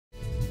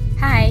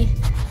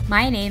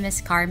My name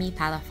is Carmi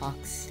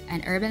Palafox,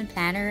 an urban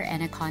planner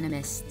and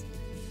economist.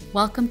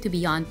 Welcome to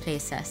Beyond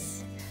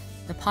Places,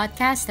 the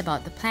podcast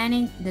about the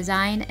planning,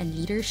 design, and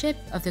leadership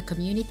of the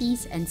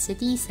communities and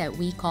cities that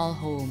we call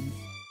home.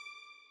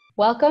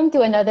 Welcome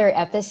to another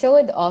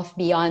episode of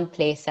Beyond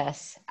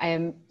Places.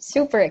 I'm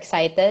super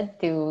excited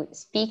to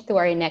speak to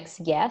our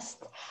next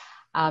guest.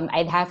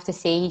 I'd have to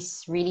say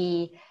he's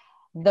really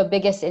the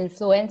biggest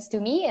influence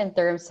to me in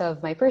terms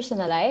of my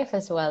personal life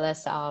as well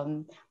as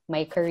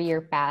my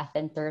career path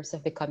in terms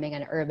of becoming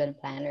an urban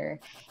planner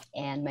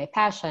and my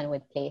passion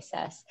with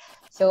places.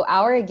 So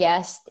our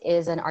guest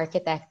is an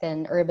architect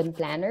and urban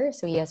planner.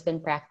 So he has been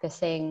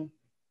practicing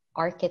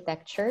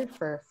architecture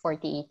for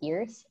 48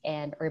 years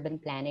and urban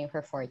planning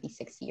for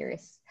 46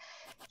 years.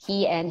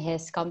 He and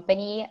his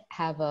company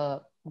have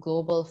a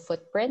global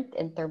footprint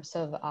in terms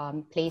of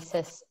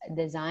places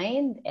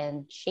designed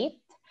and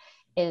shaped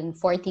in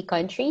 40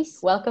 countries.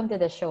 Welcome to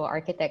the show,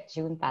 architect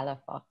Jun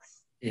Palafox.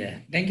 Yeah,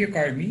 thank you,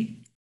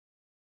 Carmi.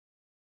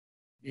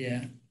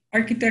 Yeah,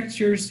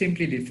 architecture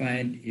simply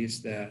defined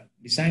is the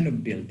design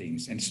of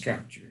buildings and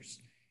structures.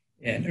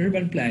 And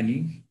urban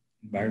planning,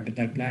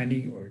 environmental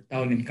planning, or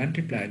town and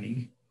country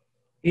planning,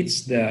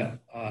 it's the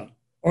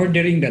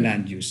ordering the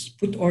land use,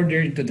 put order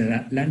into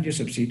the land use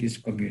of cities,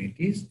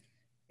 communities,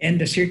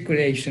 and the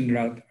circulation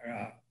route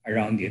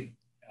around it,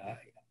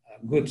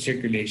 good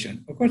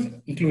circulation, of course,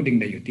 including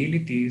the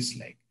utilities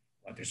like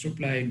water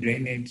supply,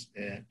 drainage,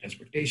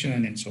 transportation,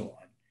 and so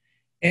on.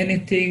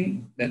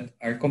 Anything that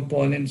are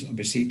components of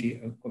a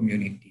city or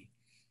community.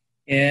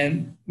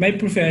 And my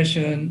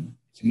profession,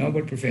 it's a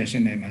noble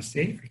profession, I must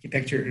say,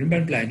 architecture,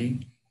 urban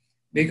planning,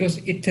 because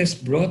it has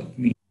brought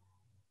me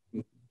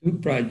to do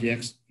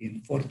projects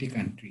in 40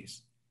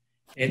 countries.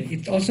 And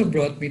it also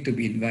brought me to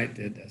be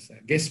invited as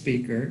a guest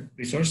speaker,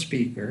 resource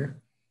speaker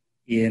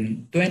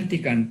in 20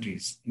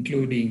 countries,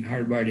 including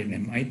Harvard and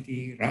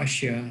MIT,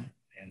 Russia,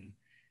 and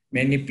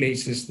many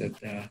places that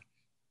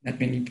not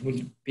many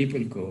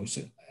people go.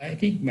 So I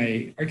think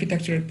my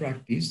architectural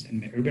practice and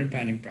my urban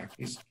planning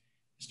practice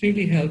has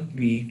really helped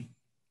me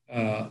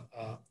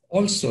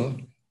also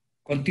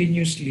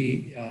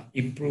continuously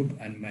improve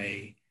on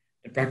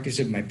the practice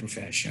of my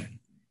profession.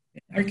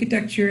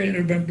 Architecture and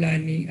urban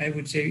planning, I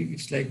would say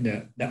it's like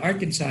the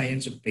art and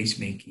science of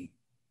placemaking.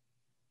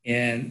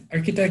 And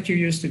architecture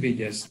used to be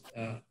just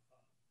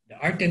the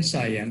art and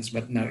science,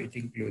 but now it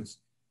includes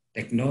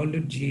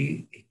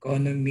technology,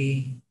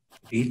 economy,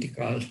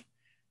 political,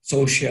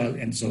 social,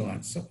 and so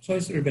on. So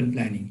it's urban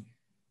planning.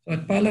 So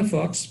at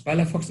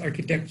Palafox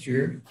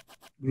Architecture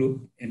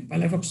Group and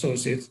Palafox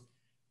Associates,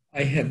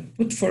 I have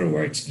put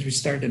forward since we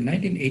started in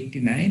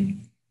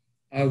 1989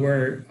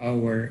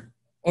 our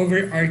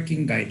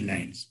overarching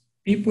guidelines.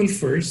 People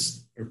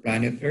first, or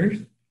planet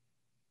Earth,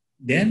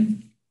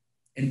 then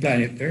and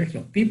planet Earth.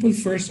 So people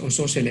first or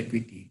social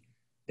equity,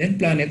 then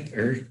planet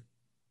Earth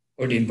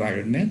or the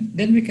environment.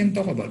 Then we can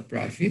talk about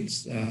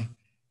profits,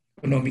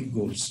 economic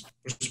goals,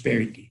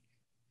 prosperity.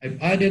 I've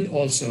added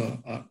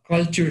also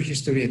culture,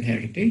 history, and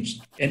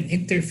heritage, and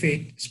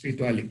interfaith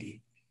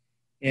spirituality.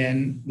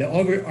 And the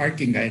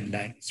overarching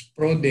guideline is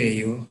Pro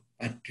Deo,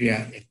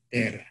 Patria, et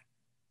Terra,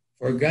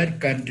 for God,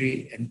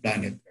 country, and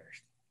planet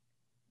Earth.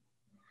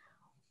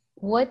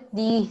 What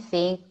do you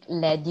think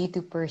led you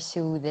to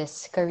pursue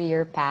this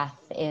career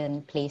path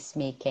in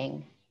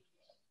placemaking?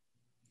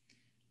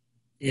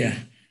 Yeah,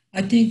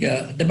 I think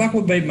the back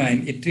of my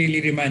mind, it really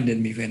reminded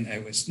me when I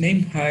was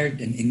named, hired,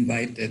 and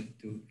invited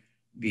to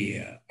be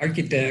an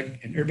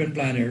architect and urban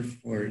planner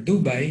for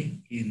Dubai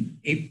in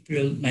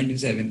April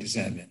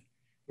 1977,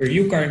 where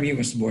you, Carmi,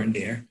 was born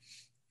there.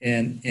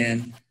 And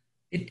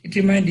it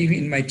reminded me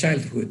in my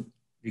childhood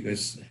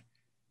because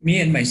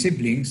me and my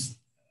siblings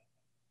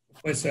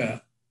was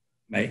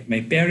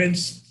my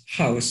parents'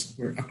 house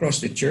were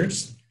across the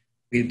church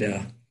with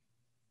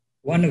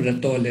one of the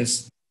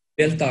tallest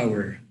bell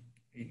tower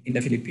in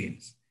the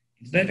Philippines.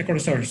 It's right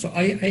across our. So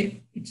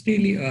it's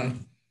really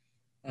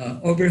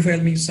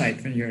overwhelming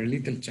sight when you're a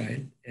little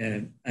child.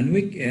 And on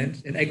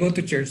weekends, and I go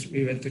to church.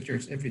 We went to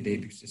church every day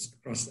because it's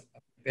across the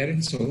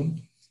parents'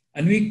 home.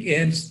 On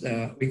weekends,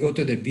 we go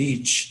to the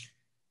beach,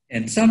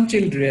 and some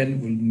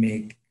children will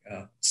make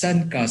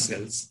sand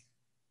castles.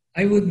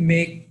 I would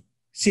make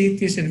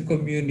cities and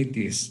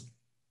communities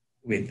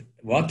with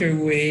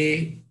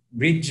waterway,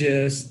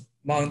 bridges,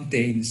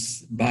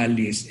 mountains,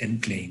 valleys,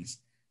 and plains.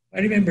 I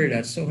remember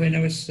that. So when I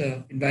was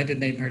invited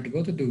named her to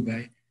go to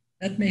Dubai,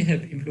 that may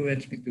have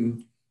influenced me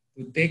to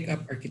take up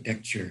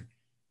architecture.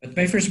 But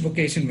my first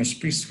vocation was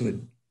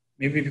priesthood,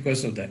 maybe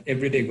because of the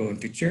everyday going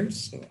to church.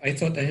 So I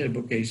thought I had a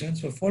vocation.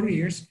 So 4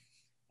 years,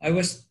 I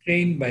was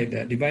trained by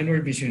the Divine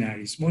Word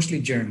missionaries,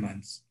 mostly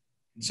Germans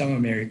and some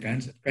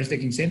Americans at Christ the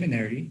King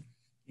Seminary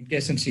in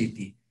Quezon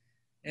City.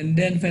 And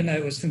then when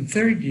I was in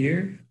third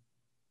year,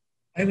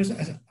 I was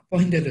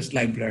appointed as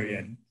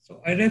librarian.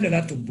 So I read a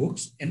lot of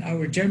books, and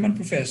our German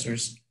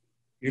professors,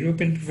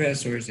 European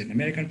professors, and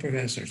American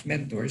professors,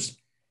 mentors,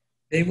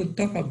 they would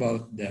talk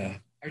about the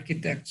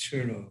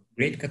architecture of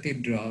great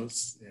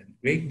cathedrals and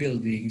great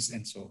buildings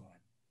and so on.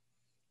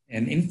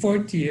 And in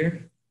fourth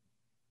year,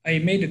 I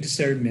made a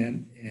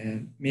discernment,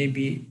 and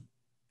maybe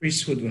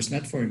priesthood was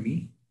not for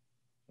me.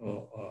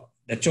 So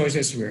the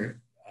choices were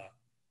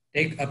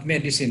take up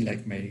medicine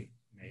like my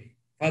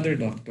father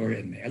doctor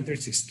and my elder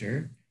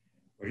sister,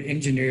 or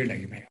engineer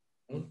like my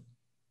uncle,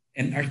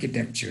 and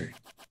architecture.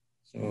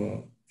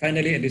 So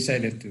finally, I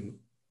decided to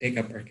take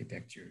up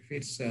architecture.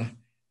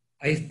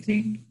 I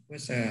think,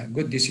 was a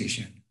good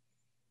decision.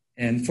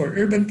 And for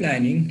urban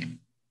planning,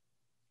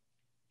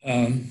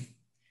 um,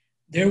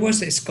 there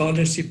was a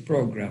scholarship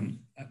program,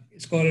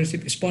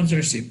 scholarship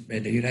sponsorship by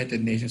the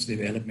United Nations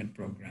Development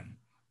Program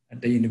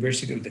at the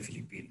University of the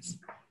Philippines.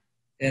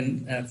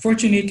 And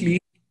fortunately,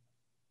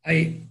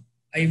 I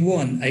I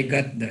won. I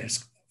got the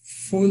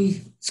full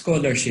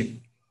scholarship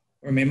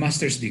for my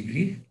master's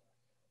degree.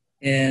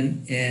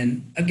 And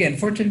again,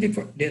 fortunately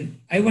for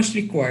then, I was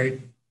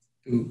required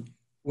to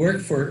work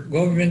for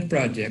government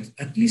projects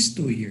at least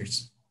 2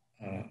 years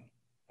uh,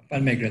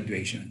 upon my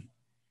graduation.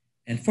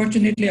 And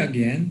fortunately,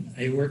 again,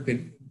 I work with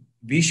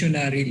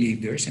visionary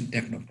leaders and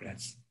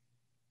technocrats.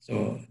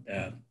 So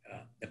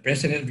the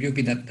president of UP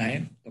that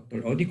time,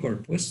 Dr. Odi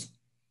Corpus,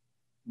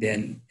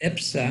 then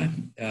EPSA,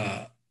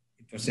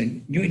 it was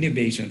a new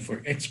innovation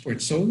for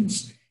export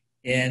zones,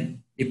 and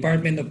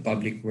Department of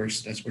Public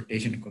Works,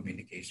 Transportation and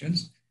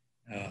Communications,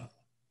 uh,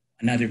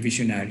 another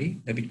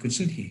visionary, David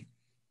Kutsulhi.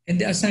 And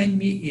they assigned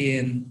me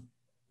in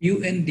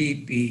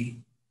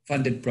UNDP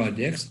funded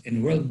projects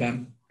and World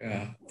Bank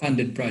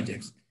funded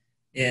projects.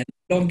 And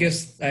the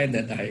longest time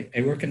that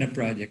I worked on a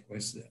project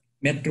was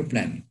Metro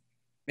Plan,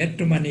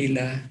 Metro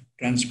Manila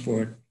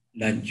Transport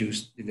Land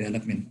Use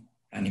Development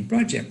Planning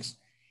Projects.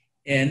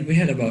 And we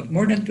had about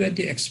more than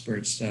 20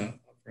 experts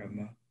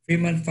from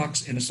Freeman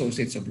Fox and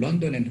Associates of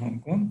London and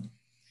Hong Kong.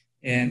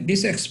 And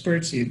these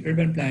experts in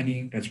urban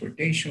planning,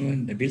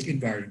 transportation, the built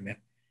environment,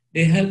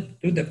 they help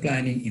do the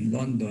planning in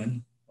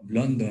London,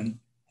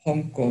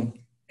 Hong Kong,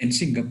 and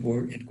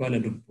Singapore and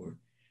Kuala Lumpur.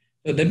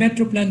 So the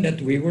metro plan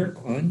that we work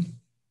on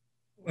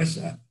was,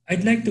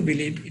 I'd like to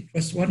believe it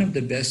was one of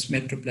the best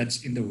metro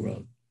plans in the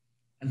world.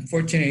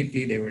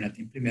 Unfortunately, they were not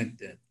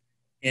implemented.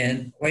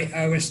 And while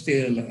I was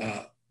still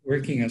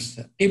working as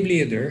team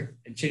leader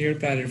and senior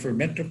planner for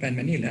Metro Plan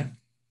Manila,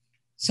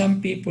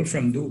 some people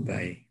from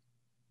Dubai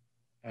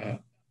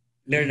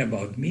learned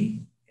about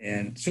me,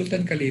 and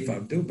Sultan Khalifa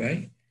of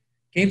Dubai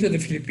came to the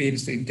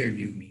Philippines to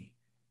interview me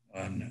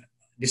on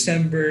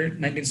December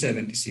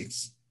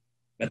 1976.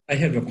 But I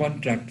have a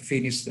contract to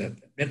finish the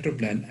Metro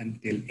Plan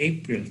until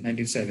April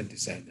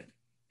 1977.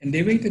 And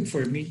they waited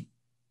for me.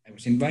 I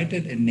was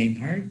invited and named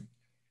hard.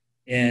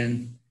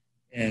 And,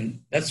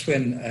 and that's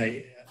when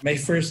my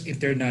first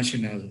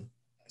international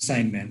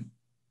assignment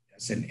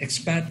as an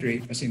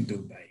expatriate was in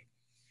Dubai.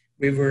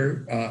 We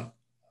were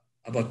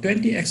about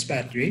 20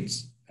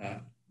 expatriates,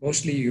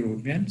 mostly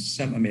Europeans,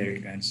 some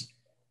Americans.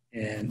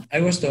 And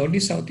I was the only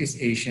Southeast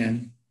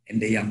Asian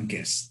and the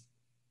youngest.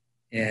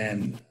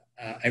 And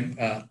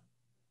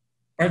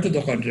part of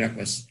the contract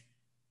was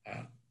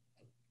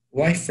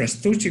wife plus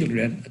two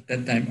children. At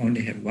that time,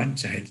 only have one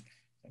child.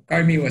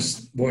 Carmi was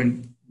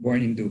born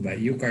in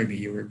Dubai. You, Carmi,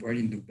 you were born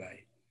in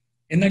Dubai.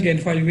 And again,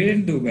 while we're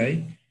in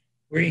Dubai,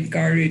 we're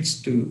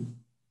encouraged to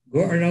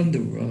go around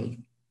the world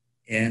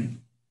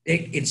and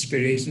take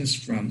inspirations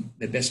from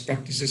the best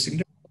practices in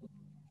the world.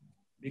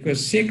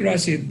 Because Sheikh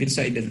Rashid bin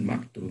Said Al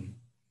Maktoum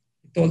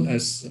told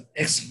us,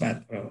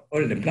 expat,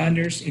 or the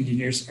planners,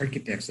 engineers,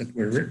 architects that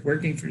were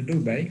working for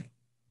Dubai,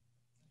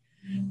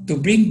 to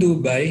bring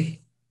Dubai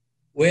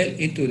well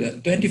into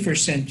the 21st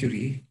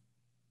century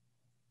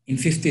in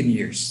 15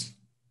 years.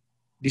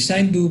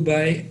 Design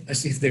Dubai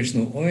as if there's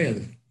no oil.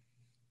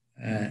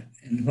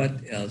 And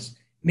what else?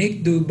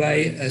 Make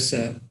Dubai as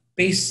a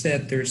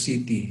pace-setter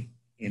city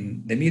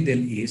in the Middle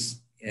East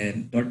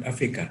and North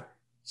Africa,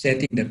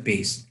 setting the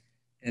pace.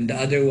 And the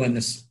other one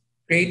is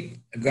create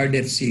a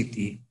garden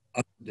city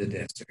out of the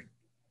desert.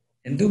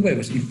 And Dubai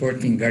was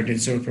importing garden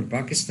soil from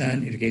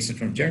Pakistan, irrigation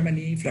from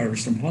Germany,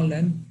 flowers from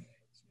Holland.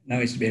 Now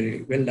it's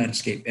very well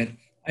landscaped. And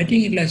I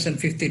think in less than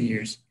 15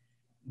 years,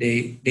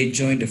 they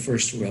joined the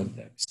first world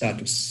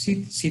status,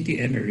 city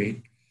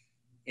emirate.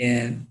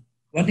 And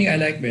one thing I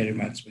like very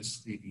much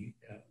was really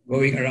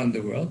going around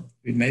the world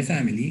with my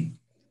family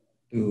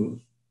to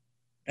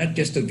not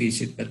just to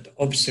visit, but to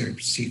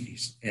observe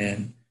cities.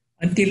 And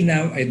until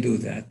now, I do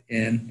that.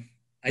 And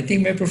I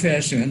think my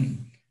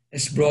profession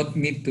has brought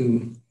me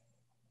to,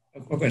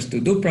 of course, to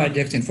do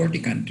projects in 40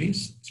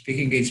 countries,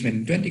 speaking engagement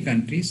in 20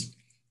 countries,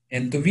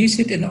 and to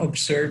visit and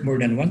observe more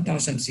than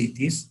 1,000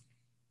 cities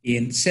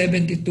in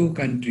 72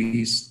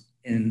 countries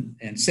and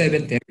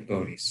 7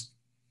 territories.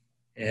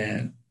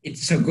 And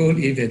it's a goal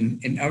even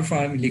in our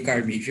family,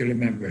 Carmi, if you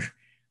remember.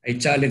 I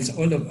challenge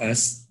all of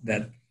us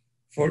that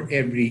for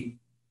every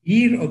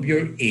year of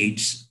your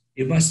age,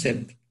 you must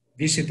have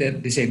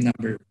visited the same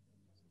number.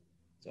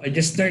 So I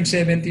just turned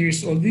 70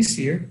 years old this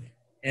year,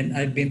 and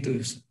I've been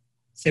to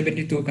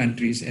 72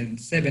 countries and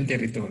 7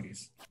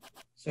 territories.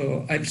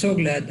 So I'm so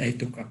glad I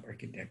took up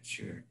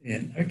architecture.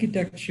 And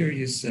architecture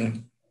is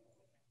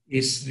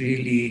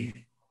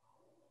really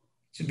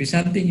It should be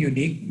something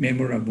unique,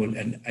 memorable,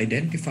 and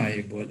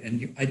identifiable, and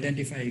you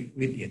identify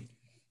with it.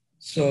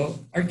 So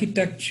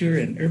architecture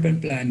and urban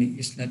planning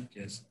is not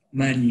just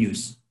man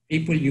use.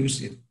 People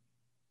use it,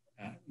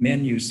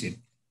 men use it,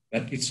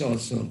 but it's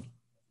also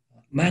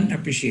man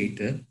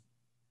appreciated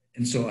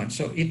and so on.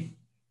 So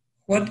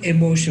what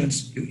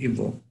emotions you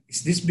evoke?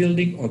 Is this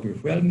building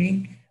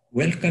overwhelming,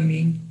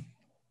 welcoming?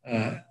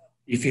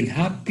 You feel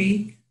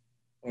happy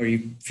or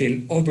you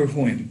feel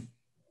overwhelmed?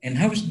 And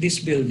how is this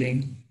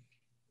building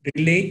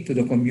relate to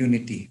the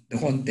community, the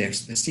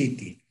context, the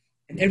city?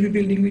 And every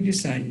building we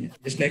design,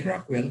 just like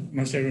Rockwell,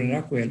 Master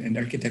Rockwell and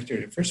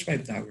architecture, the first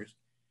five towers,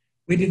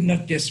 we did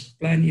not just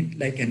plan it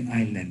like an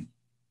island.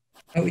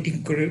 How it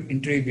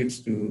contributes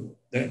to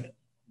the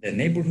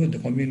neighborhood, the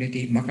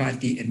community,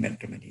 Makati, and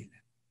Metro Manila.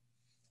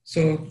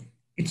 So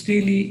it's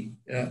really,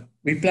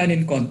 we plan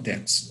in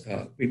context.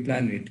 We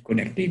plan with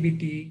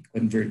connectivity,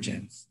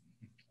 convergence.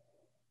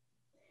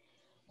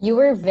 You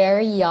were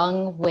very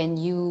young when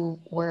you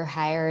were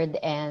hired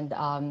and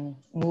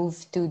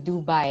moved to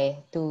Dubai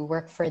to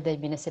work for the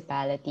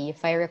municipality.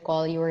 If I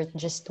recall, you were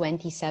just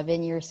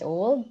 27 years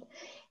old.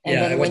 And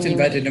Yeah, I then was when you,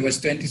 invited when I was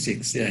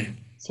 26. Yeah.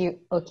 so you,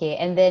 okay,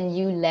 and then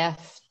you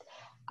left,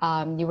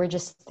 you were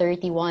just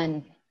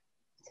 31.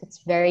 So it's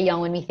very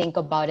young when we think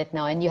about it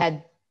now. And you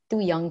had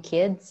two young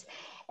kids,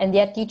 and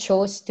yet you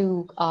chose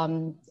to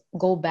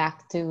go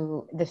back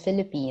to the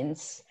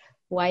Philippines.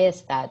 Why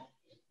is that?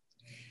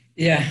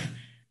 Yeah.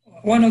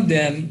 One of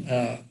them,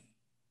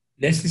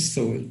 Leslie's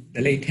soul,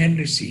 the late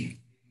Henry C.,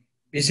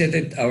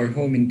 visited our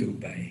home in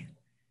Dubai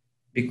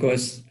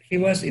because he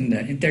was in the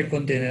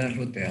Intercontinental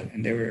Hotel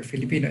and there were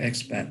Filipino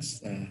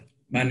expats,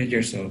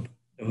 managers of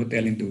the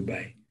hotel in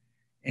Dubai.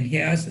 And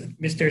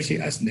Mr. C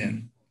asked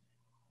them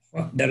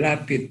the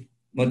rapid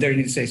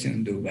modernization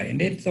in Dubai. And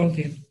they told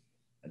him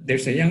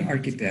there's a young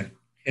architect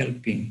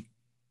helping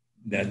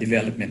the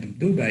development of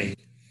Dubai.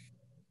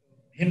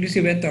 Henry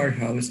C went to our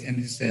house and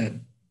he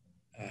said,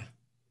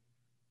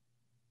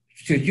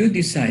 should you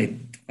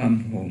decide to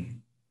come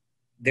home,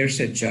 there's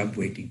a job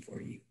waiting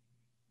for you.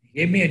 He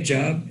gave me a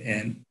job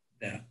and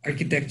the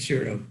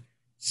architecture of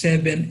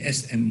 7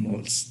 SM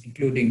malls,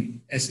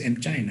 including SM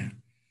China.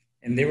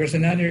 And there was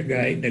another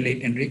guy, the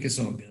late Enrique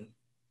Sobel,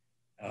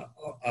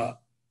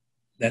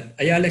 that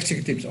Ayala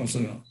executives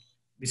also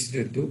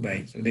visited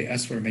Dubai. So they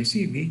asked for my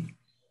CV.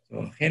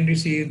 So Henry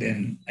C,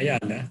 then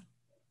Ayala,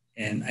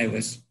 and I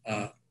was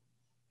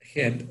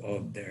head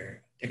of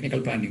their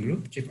technical planning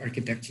group, chief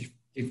architect, chief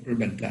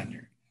urban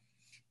planner.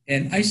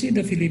 And I see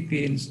the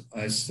Philippines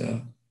as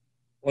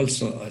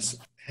also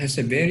has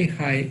a very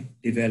high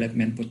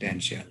development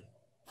potential.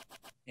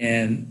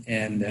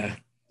 If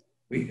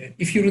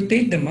you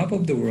rotate the map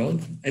of the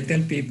world, I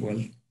tell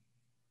people,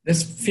 the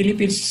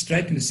Philippines is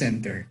right in the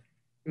center.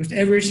 Because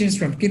ever since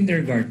from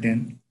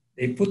kindergarten,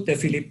 they put the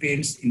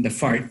Philippines in the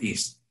Far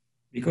East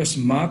because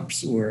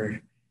maps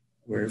were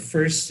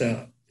first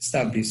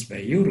established by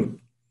Europe.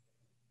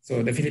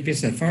 So the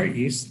Philippines are Far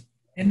East.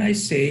 And I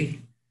say,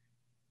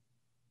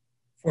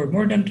 for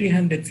more than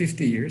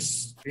 350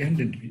 years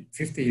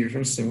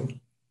or so,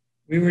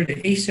 we were the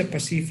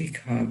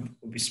Asia-Pacific hub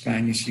of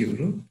Spanish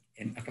Europe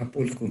and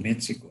Acapulco,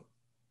 Mexico.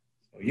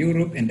 So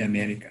Europe and the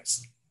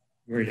Americas.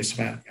 We're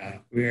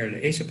the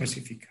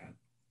Asia-Pacific hub.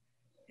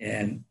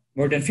 And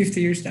more than 50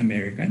 years the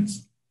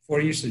Americans,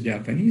 4 years the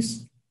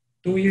Japanese,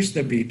 2 years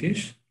the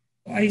British.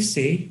 I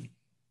say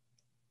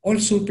all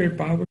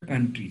superpower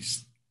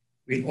countries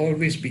will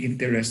always be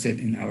interested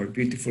in our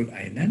beautiful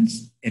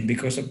islands and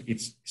because of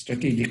its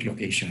strategic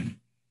location.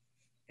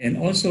 And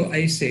also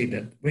I say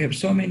that we have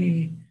so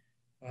many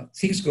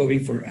things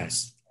going for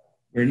us.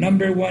 We're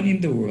number one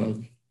in the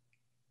world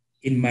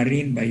in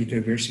marine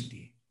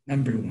biodiversity,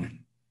 number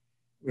one.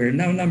 We're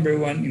now number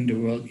one in the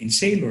world in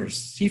sailors,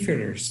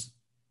 seafarers.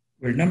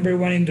 We're number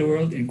one in the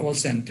world in call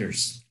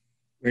centers.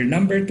 We're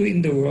number two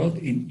in the world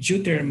in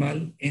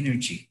geothermal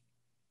energy.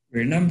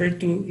 We're number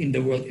two in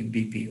the world in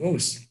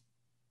BPOs.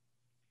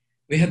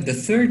 We have the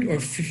third or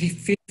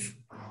fifth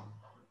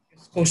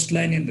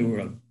coastline in the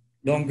world,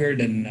 longer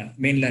than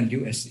mainland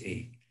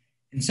USA.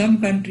 In some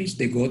countries,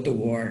 they go to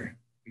war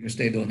because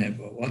they don't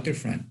have a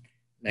waterfront.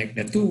 Like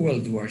the two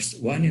world wars,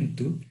 1 and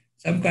 2,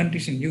 some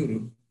countries in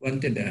Europe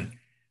wanted the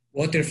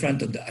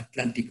waterfront of the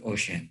Atlantic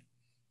Ocean.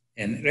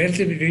 And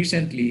relatively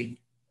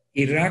recently,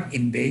 Iraq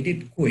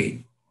invaded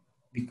Kuwait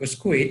because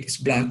Kuwait is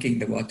blocking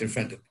the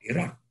waterfront of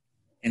Iraq.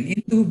 And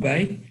in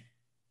Dubai,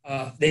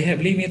 they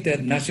have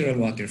limited natural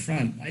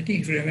waterfront. I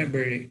think if you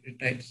remember,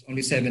 it's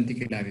only 70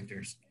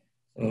 kilometers.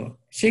 So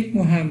Sheikh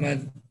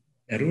Mohammed,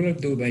 the ruler of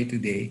Dubai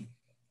today,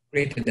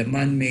 created the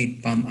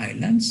man-made Palm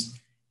Islands,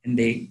 and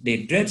they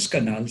dredged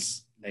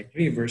canals like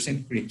rivers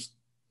and creeks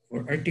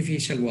for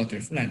artificial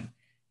waterfront.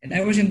 And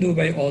I was in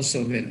Dubai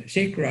also when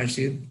Sheikh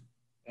Rashid,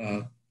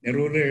 the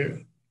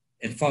ruler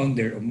and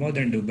founder of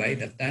modern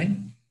Dubai at that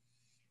time,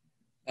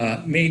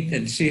 made a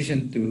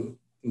decision to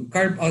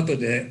carve out of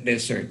the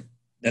desert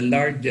the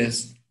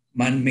largest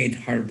man-made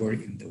harbor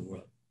in the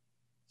world.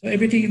 So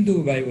everything in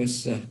Dubai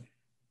was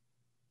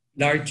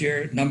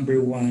larger,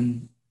 number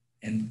one,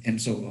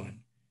 and so on.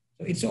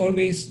 So it's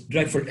always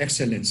drive for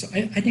excellence. So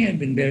I think I've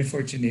been very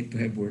fortunate to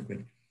have worked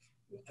with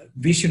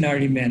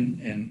visionary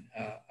men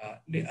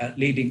and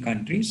leading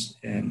countries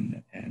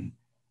and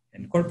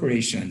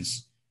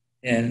corporations.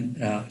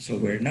 And so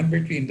we're number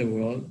 3 in the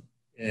world.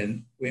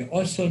 And we're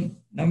also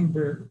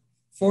number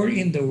 4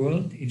 in the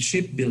world in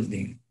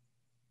shipbuilding,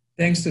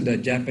 thanks to the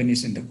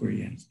Japanese and the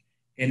Koreans.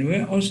 And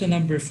we're also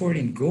number 4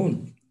 in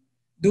gold.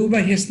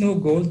 Dubai has no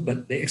gold,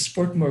 but they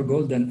export more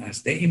gold than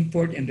us. They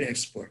import and they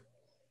export.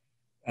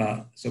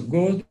 So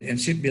gold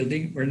and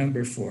shipbuilding, we're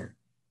number 4.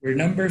 We're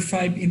number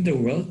 5 in the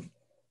world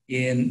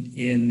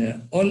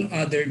in all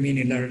other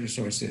mineral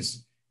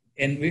resources.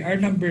 And we are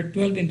number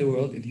 12 in the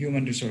world in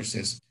human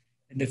resources.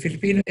 And the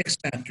Filipino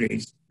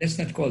expatriates, let's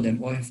not call them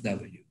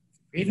OFW.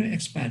 Filipino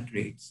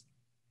expatriates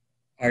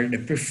are the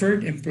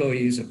preferred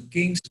employees of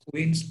kings,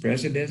 queens,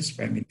 presidents,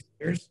 prime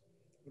ministers,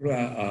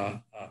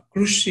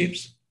 cruise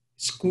ships,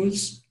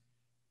 schools,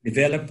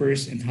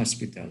 developers, and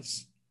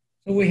hospitals.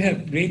 So we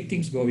have great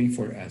things going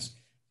for us.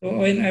 So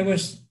when I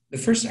was the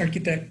first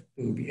architect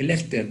to be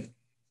elected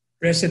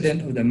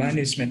president of the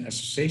Management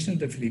Association of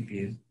the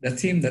Philippines, the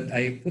theme that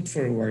I put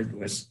forward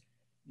was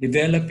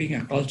developing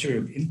a culture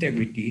of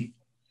integrity,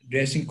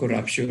 addressing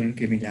corruption,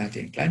 criminality,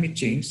 and climate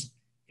change.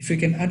 If we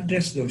can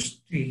address those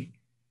 3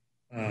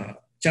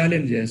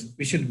 challenges,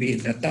 we should be in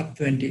the top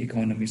 20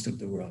 economies of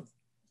the world.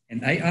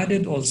 And I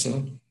added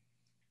also,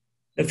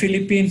 the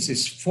Philippines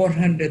is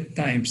 400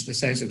 times the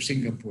size of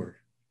Singapore,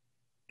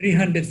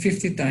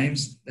 350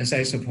 times the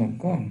size of Hong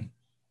Kong,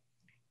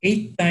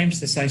 8 times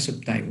the size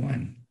of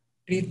Taiwan,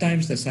 3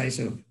 times the size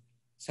of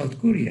South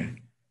Korea.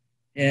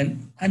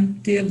 And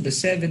until the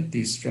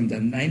 70s, from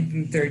the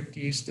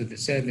 1930s to the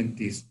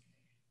 70s,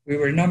 we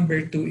were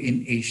number 2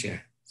 in Asia,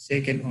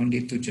 second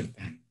only to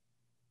Japan.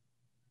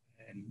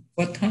 And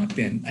what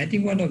happened? I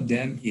think one of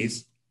them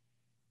is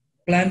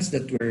plans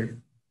that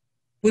were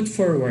put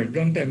forward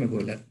long time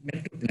ago, that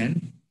Metro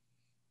Plan.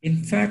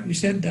 In fact, we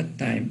said that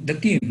time, the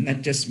team,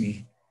 not just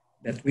me,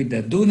 that with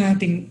the do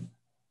nothing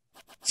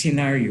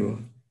scenario,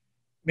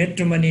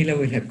 Metro Manila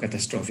will have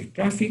catastrophic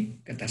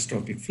traffic,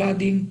 catastrophic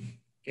flooding,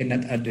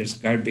 cannot address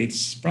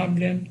garbage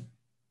problem,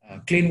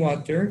 clean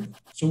water,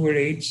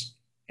 sewerage,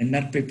 and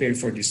not prepared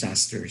for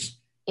disasters.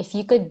 If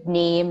you could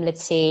name,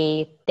 let's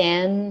say,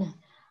 10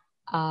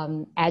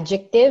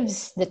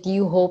 adjectives that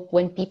you hope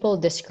when people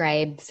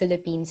describe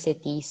Philippine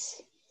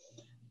cities,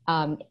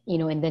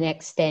 in the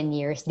next 10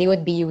 years, they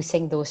would be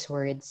using those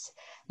words.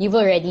 You've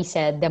already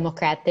said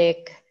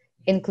democratic,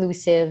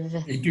 inclusive.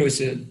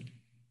 Inclusive.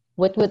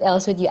 What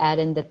else would you add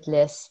in that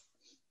list?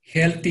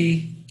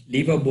 Healthy,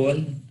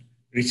 livable,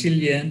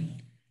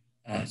 resilient,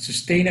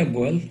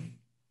 sustainable,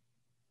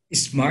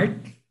 smart,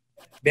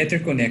 better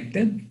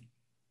connected,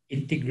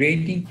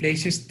 integrating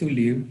places to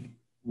live,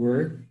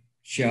 work,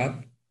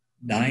 shop,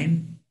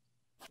 dine,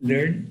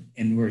 learn,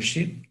 and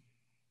worship,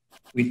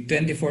 with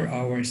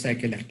 24-hour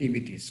cycle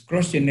activities,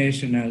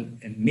 cross-generational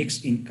and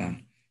mixed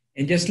income.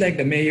 And just like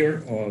the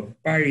mayor of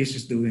Paris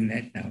is doing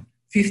right now,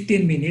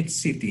 15-minute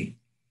city.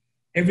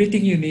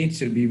 Everything you need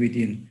should be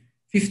within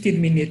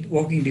 15-minute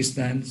walking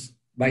distance,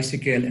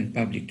 bicycle, and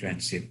public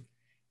transit.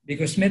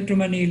 Because Metro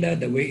Manila,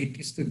 the way it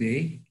is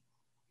today,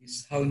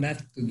 is how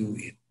not to do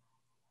it.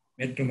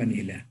 Metro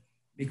Manila.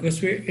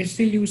 Because we're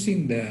still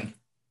using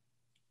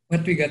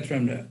what we got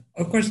from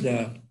of course,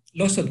 the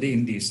loss of the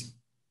Indies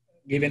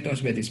given to us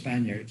by the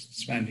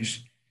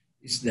Spanish,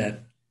 is that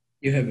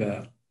you have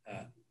a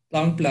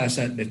town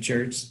plaza, the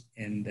church,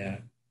 and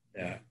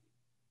the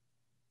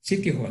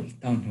city hall,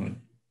 town hall,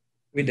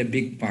 with a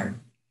big park.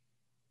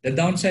 The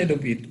downside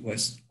of it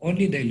was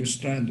only the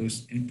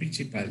Ilustrados and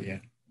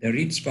Principalia, the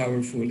rich,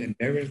 powerful, and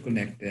very well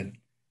connected,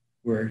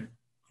 were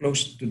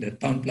close to the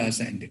town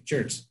plaza and the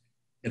church.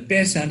 The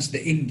peasants,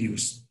 the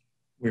Indios,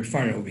 were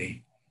far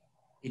away.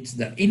 It's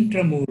the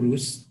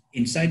intramuros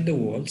inside the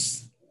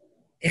walls,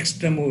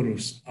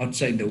 extramuros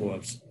outside the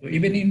walls. So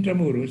even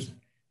intramuros,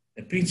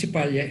 the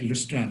Principalia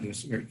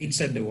Ilustrados were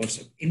inside the walls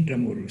of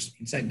intramuros,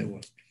 inside the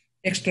walls.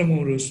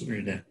 Extramuros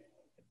were the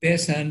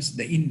peasants,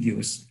 the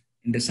Indios,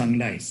 and the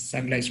Sanglais.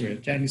 Sanglais were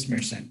Chinese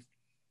merchants.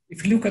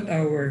 If you look at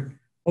our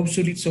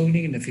obsolete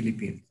zoning in the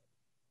Philippines,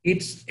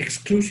 it's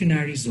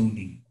exclusionary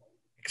zoning.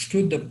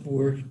 Exclude the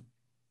poor,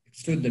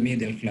 exclude the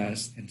middle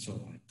class, and so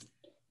on.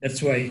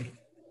 That's why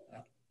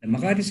the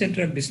Makati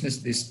Central Business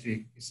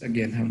District is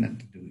again how not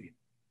to do it.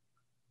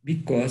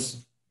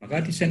 Because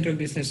Makati Central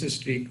Business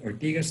District,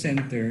 Ortigas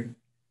Center,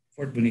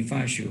 Fort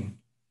Bonifacio,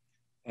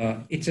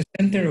 it's a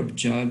center of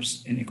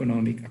jobs and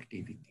economic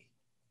activity.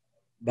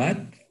 But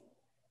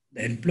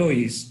the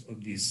employees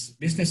of these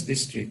business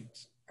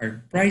districts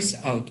are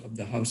priced out of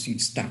the housing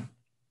stock.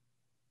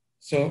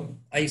 So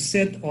I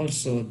said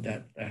also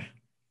that,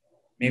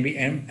 maybe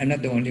I'm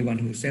not the only one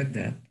who said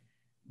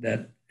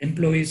that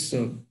employees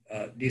of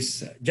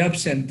these job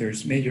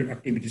centers, major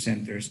activity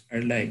centers,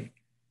 are like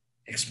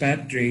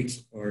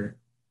expatriates or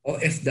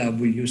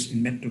OFWs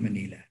in Metro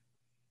Manila,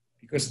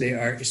 because they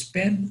are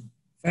spend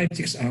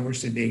 5-6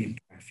 hours a day in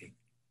traffic.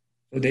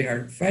 So they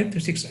are 5 to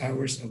 6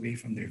 hours away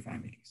from their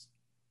families.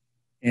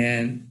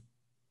 And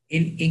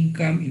in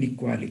income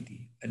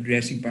inequality,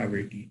 addressing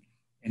poverty,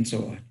 and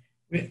so on.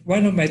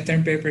 One of my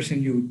term papers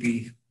in UP,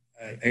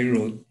 I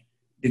wrote,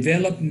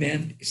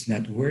 development is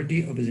not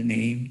worthy of the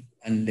name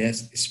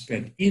unless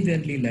spread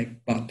evenly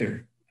like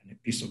butter on a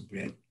piece of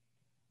bread.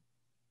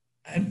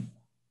 And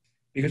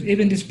because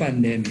even this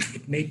pandemic,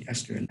 it made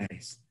us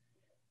realize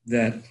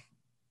that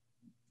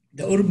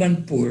the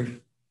urban poor,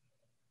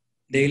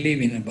 they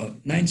live in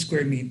about 9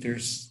 square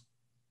meters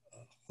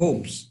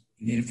homes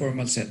in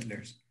informal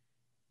settlers.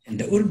 And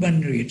the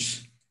urban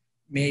rich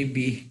may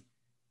be,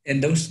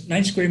 and those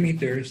 9 square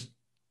meters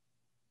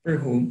per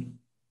home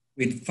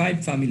with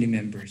 5 family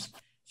members.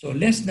 So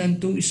less than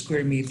 2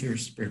 square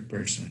meters per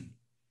person.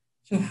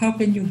 So how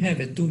can you have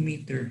a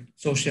 2-meter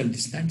social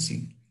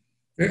distancing?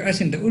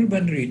 Whereas in the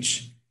urban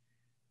rich,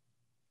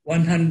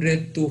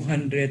 100,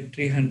 200,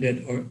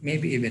 300, or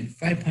maybe even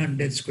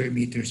 500 square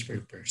meters per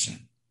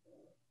person.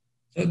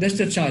 So that's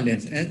the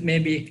challenge. And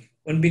maybe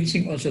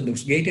convincing also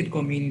those gated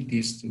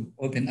communities to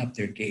open up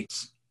their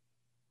gates.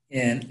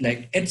 And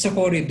like EDSA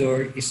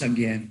Corridor is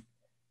again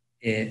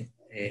a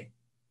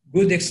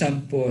good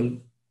example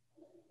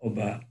of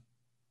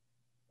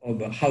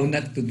how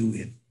not to do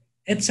it.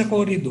 EDSA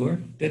Corridor,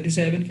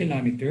 27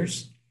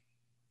 kilometers,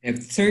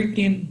 have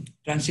 13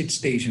 transit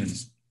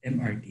stations,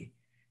 MRT,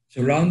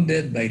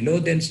 surrounded by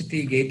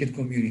low-density gated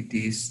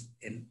communities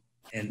and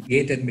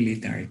gated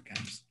military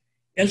camps.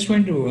 Elsewhere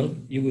in the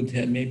world, you would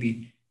have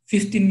maybe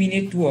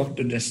 15-minute walk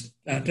to the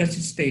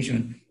transit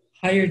station,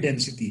 higher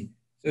density.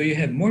 So you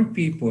have more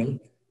people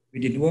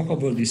within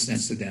walkable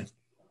distance to that.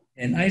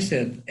 And I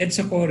said,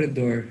 EDSA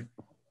Corridor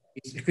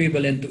is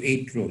equivalent to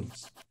 8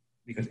 roads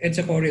because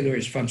EDSA Corridor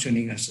is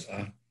functioning as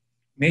a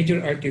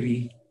major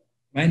artery,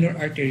 minor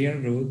arterial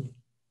road,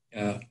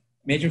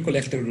 major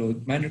collector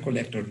road, minor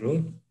collector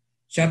road,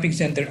 shopping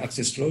center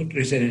access road,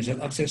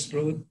 residential access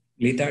road,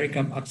 military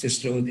camp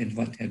access road, and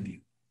what have you.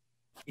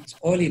 It's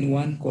all in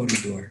one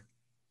corridor.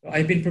 So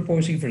I've been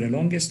proposing for the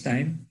longest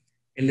time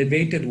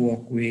elevated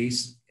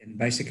walkways and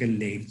bicycle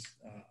lanes,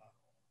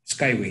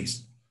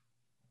 skyways,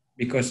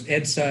 because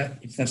EDSA,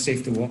 it's not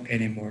safe to walk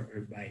anymore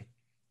or bike.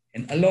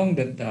 And along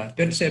that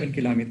 27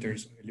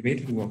 kilometers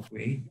elevated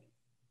walkway,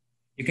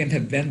 you can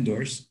have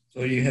vendors,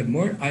 so you have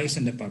more eyes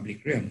in the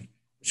public realm.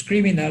 Because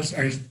criminals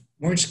are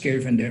more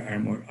scared when there are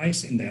more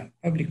eyes in the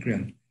public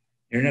realm.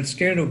 They're not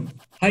scared of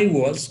high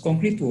walls,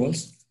 concrete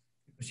walls,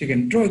 because you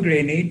can throw a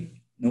grenade,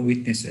 no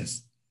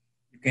witnesses.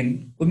 You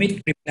can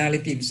commit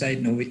criminality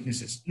inside, no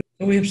witnesses.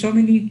 So we have so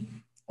many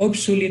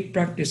obsolete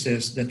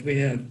practices that we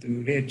have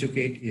to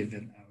re-educate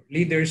even our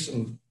leaders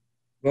of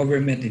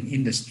government and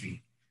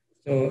industry.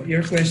 So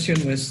your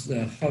question was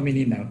how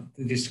many now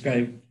to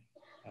describe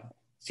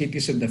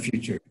cities of the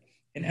future.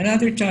 And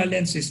another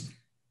challenge is,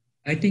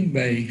 I think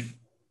by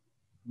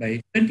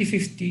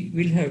 2050,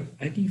 we'll have,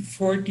 I think,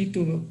 40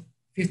 to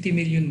 50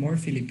 million more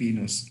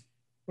Filipinos.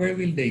 Where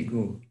will they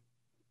go?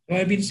 So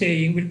I've been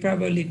saying we'll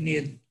probably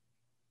need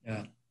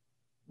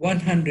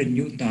 100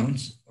 new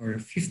towns or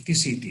 50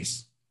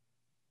 cities.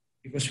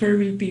 Because where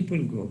will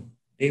people go?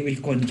 They will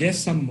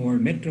congest some more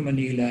Metro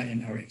Manila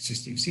and our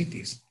existing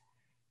cities.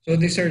 So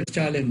these are the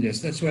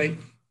challenges. That's why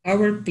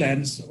our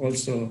plans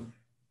also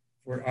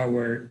for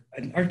our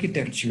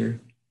architecture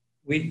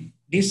with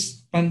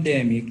this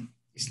pandemic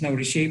is now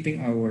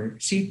reshaping our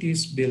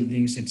cities,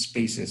 buildings, and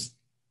spaces.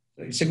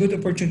 So it's a good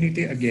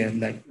opportunity again,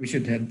 like we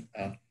should have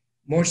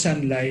more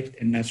sunlight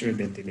and natural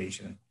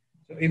ventilation.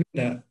 So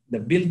even the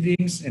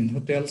buildings and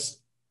hotels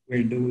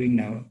we're doing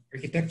now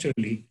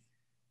architecturally,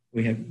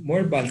 we have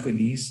more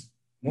balconies,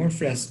 more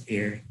fresh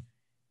air,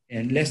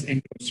 and less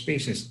enclosed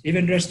spaces.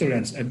 Even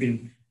restaurants,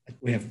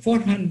 we have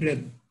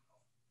 400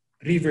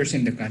 rivers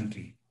in the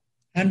country.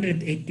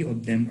 180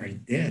 of them are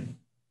dead.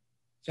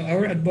 So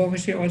our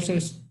advocacy also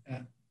is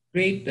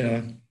create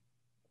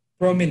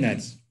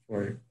promenades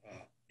for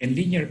and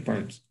linear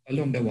parks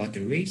along the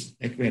waterways,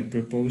 like we have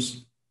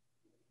proposed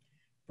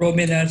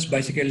promenades,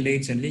 bicycle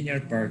lanes, and linear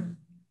park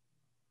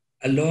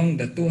along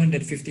the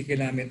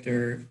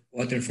 250-kilometer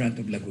waterfront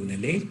of Laguna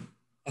Lake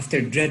after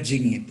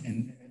dredging it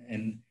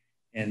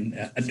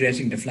and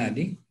addressing the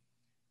flooding.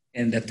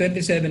 And the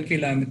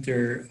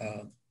 27-kilometer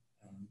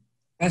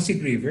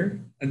Pasig River,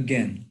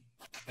 again,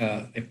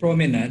 a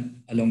promenade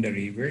along the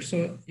river.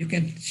 So you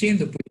can shield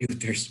the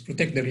polluters,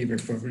 protect the river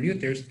from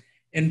polluters,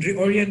 and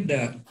reorient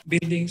the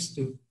buildings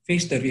to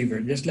face the river,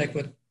 just like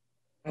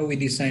how we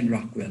designed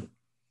Rockwell.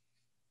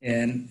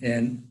 And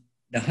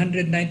the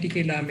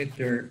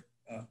 190-kilometer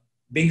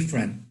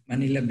Bayfront,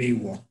 Manila Bay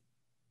Walk,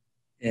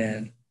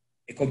 and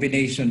a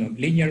combination of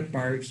linear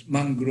parks,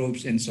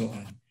 mangroves, and so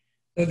on.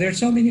 So there are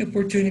so many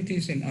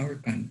opportunities in our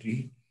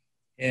country,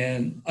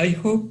 and I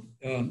hope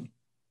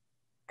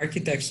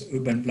architects,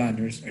 urban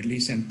planners are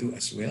listened to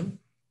as well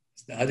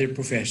as the other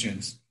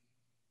professions.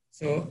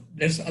 So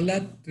there's a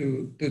lot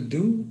to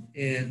do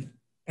and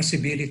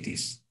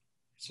possibilities.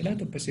 There's a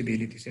lot of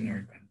possibilities in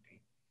our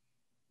country.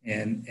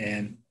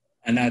 And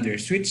another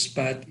sweet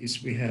spot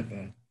is we have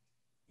a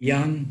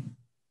young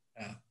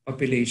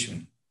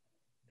population.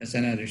 That's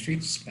another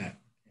sweet spot.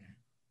 Yeah.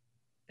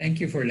 Thank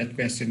you for that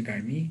question,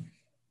 Carmi.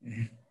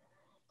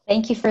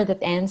 Thank you for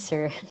that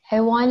answer.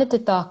 I wanted to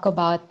talk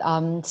about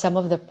some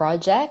of the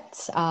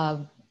projects,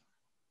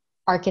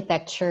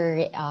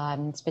 architecture,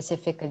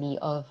 specifically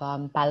of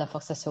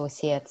Palafox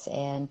Associates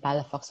and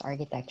Palafox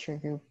Architecture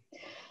Group.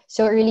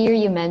 So earlier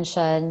you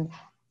mentioned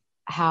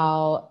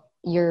how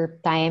your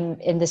time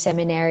in the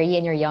seminary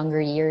in your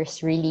younger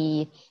years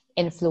really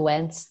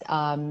influenced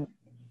how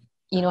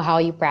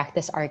you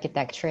practice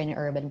architecture and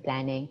urban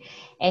planning,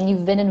 and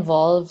you've been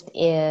involved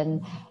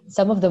in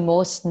some of the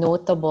most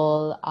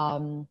notable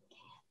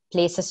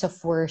places of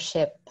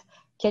worship.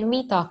 Can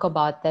we talk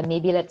about them?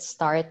 Maybe let's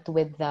start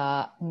with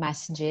the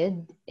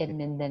masjid in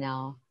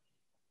Mindanao.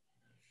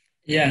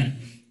 Yeah,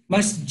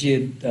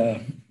 masjid,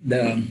 the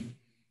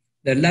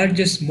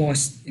largest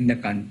mosque in the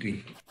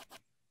country,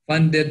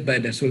 funded by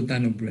the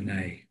Sultan of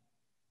Brunei.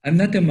 I'm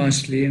not a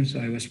Muslim, so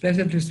I was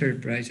pleasantly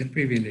surprised and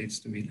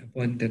privileged to be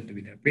appointed to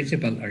be the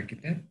principal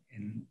architect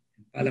in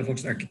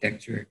Palafox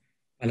Architecture,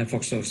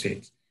 Palafox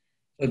Associates.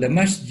 So the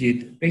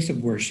masjid, place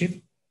of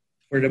worship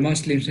for the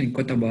Muslims in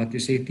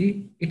Cotabato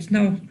City, it's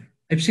now,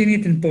 I've seen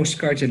it in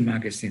postcards and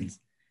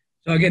magazines.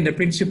 So again, the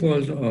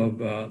principles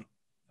of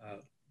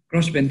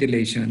cross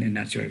ventilation and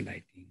natural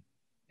lighting.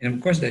 And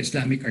of course, the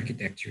Islamic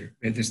architecture,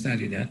 we have to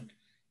study that.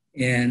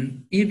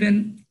 And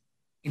even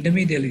in the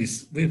Middle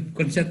East, we've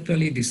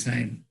conceptually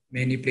designed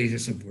many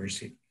places of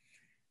worship,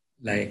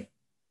 like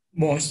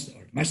mosques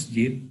or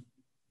masjid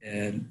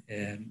and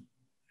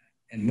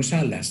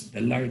musallas,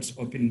 the large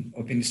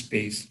open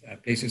space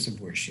places of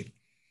worship.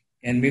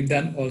 And we've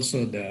done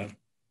also the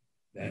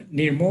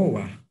near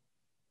MOA,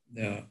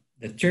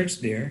 the church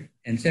there,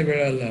 and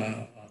several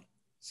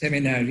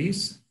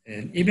seminaries.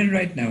 And even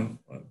right now,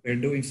 we're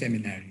doing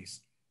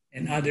seminaries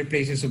and other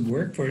places of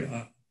work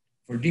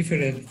for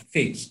different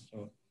faiths.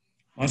 So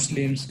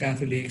Muslims,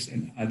 Catholics,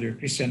 and other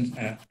Christian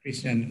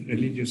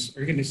religious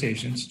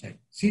organizations like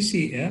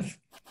CCF,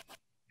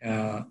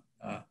 uh,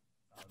 uh,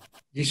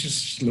 Jesus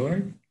is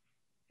Lord,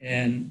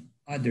 and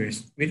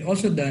others. We've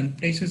also done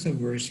places of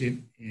worship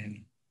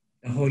in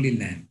the Holy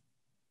Land,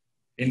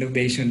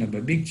 renovation of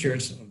a big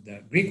church of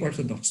the Greek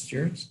Orthodox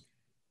Church,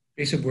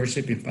 place of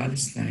worship in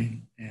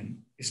Palestine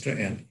and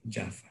Israel,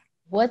 Jaffa.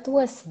 What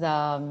was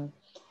the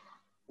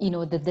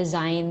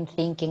design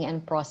thinking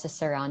and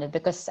process around it?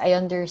 Because I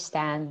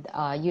understand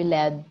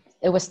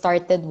it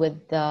started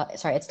with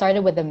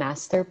the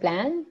master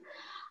plan.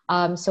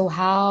 So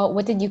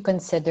what did you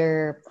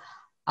consider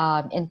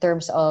in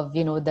terms of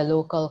the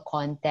local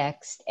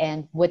context,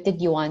 and what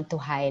did you want to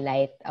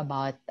highlight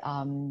about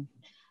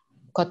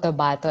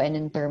Cotabato, and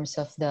in terms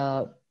of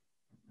the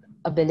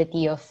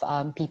ability of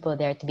people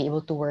there to be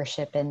able to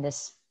worship in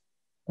this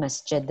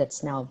masjid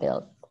that's now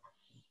built?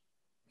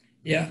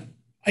 Yeah,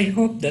 I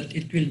hope that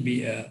it will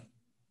be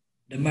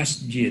the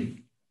masjid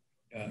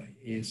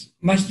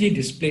masjid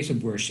is place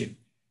of worship.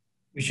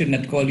 We should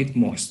not call it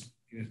mosque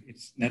because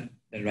it's not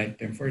the right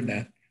term for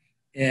that.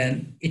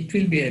 And it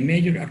will be a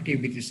major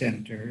activity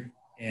center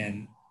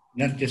and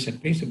not just a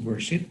place of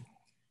worship.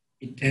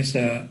 It has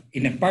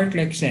in a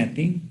park-like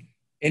setting.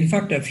 In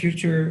fact, the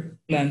future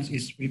plans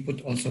is we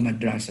put also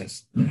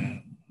madrasas,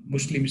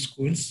 Muslim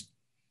schools.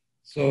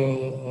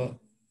 So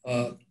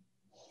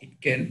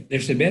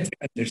there's a better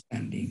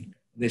understanding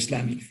of the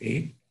Islamic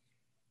faith,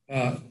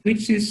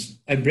 which is,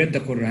 I've read the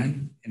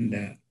Quran and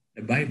the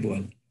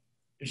Bible.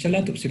 There's a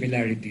lot of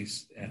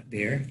similarities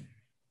there.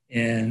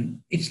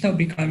 And it's now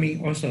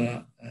becoming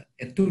also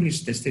a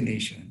tourist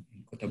destination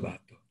in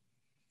Cotabato.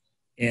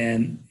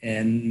 And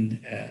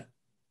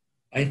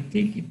I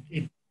think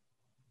it's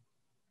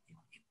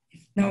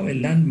now a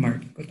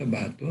landmark in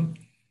Cotabato,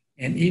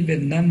 and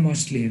even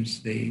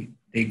non-Muslims, they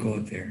go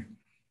there.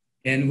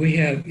 And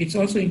it's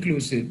also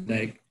inclusive,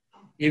 like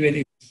even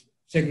if it's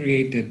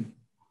segregated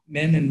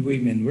men and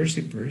women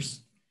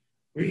worshippers,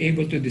 we're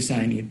able to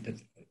design it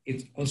that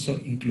it's also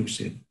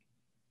inclusive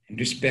and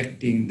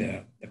respecting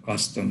the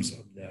customs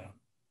of the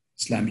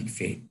Islamic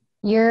faith.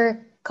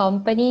 Your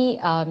company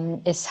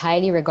is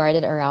highly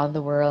regarded around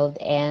the world,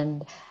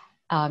 and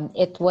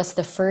it was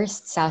the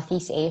first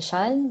Southeast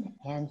Asian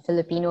and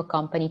Filipino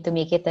company to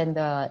make it in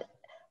the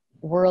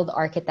World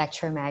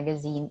Architecture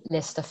Magazine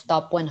list of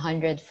top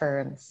 100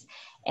 firms.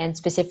 And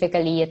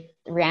specifically, it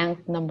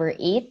ranked number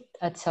 8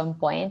 at some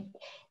point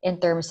in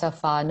terms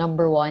of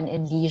number 1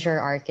 in leisure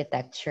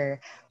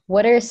architecture.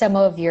 What are some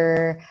of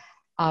your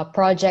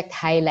project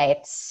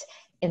highlights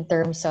in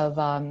terms of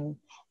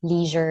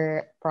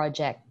leisure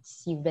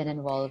projects you've been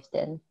involved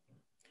in?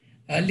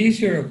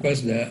 Leisure, of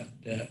course, the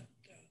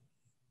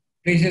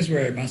places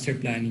where master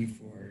planning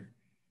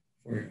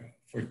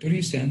for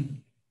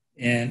tourism,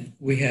 and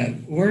we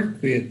have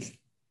worked with.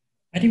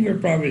 I think we're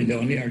probably the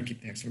only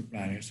architects or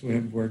planners who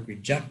have worked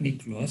with Jack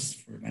Nicklaus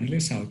for Manila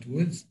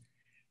Southwoods,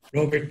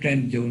 Robert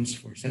Trent Jones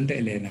for Santa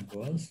Elena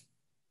Falls,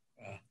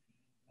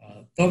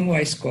 Tom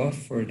Weiskopf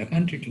for the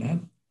Country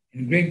Club,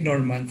 and Greg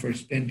Norman for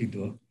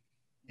Splendido,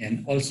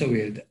 and also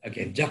with,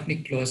 again, Jack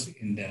Nicklaus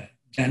in the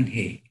Jan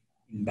Hay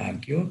in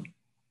Baguio,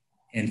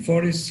 and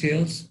Forest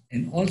Hills,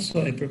 and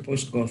also a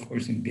proposed golf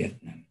course in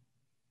Vietnam.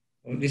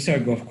 So these are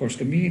golf course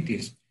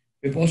communities.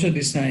 We've also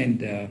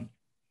designed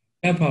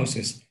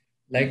clubhouses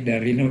like the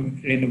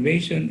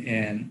renovation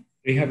and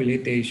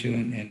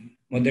rehabilitation and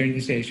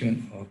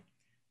modernization of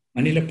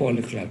Manila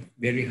Polo Club,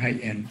 very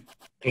high-end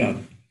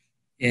club.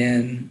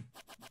 And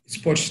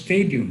sports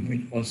stadium,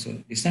 we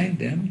also designed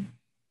them.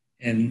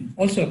 And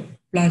also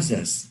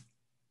plazas.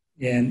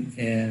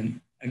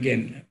 And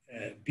again,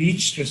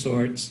 beach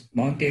resorts,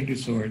 mountain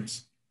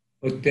resorts,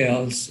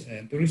 hotels,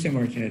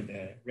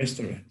 tourism-oriented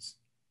restaurants.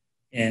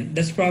 And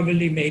that's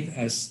probably made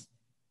us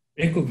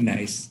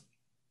recognized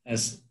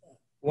as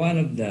one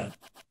of the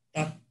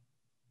top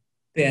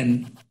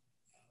 10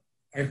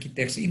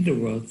 architects in the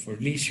world for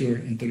leisure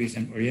and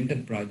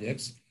tourism-oriented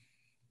projects,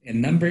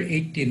 and number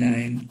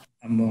 89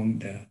 among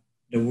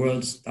the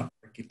world's top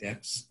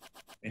architects.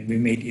 And we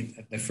made it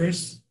at the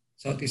first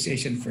Southeast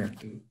Asian firm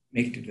to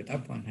make it to the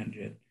top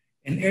 100.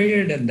 And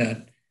earlier than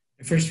that,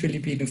 the first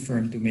Filipino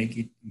firm to make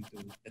it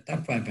into the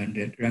top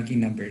 500, ranking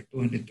number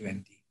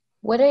 220.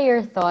 What are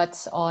your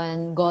thoughts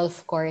on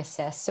golf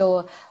courses?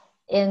 So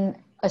in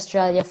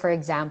Australia, for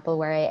example,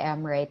 where I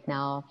am right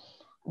now,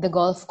 the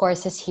golf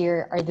courses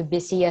here are the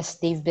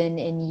busiest they've been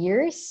in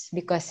years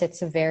because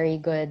it's a very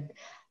good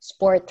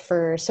sport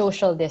for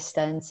social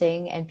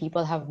distancing and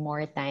people have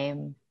more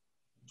time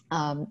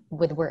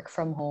with work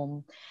from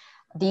home.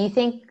 Do you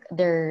think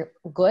they're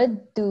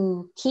good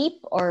to keep,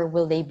 or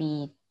will they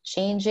be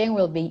changing?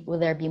 Will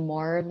there be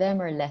more of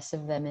them or less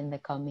of them in the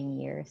coming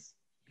years?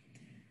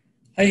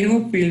 I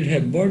hope we'll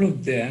have more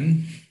of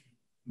them,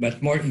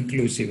 but more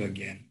inclusive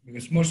again,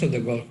 because most of the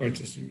golf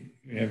courses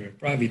we have are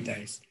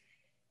privatized.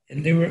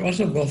 And there were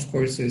also golf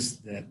courses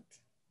that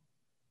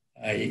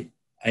I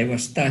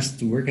was tasked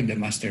to work on the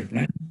master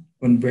plan,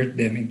 convert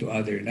them into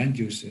other land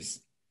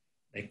uses.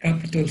 Like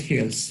Capitol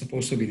Hills,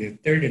 supposed to be the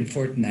third and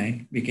fourth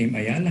nine, became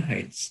Ayala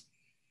Heights.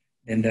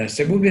 Then the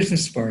Cebu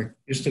Business Park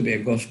used to be a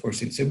golf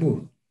course in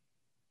Cebu.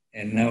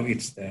 And now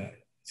it's the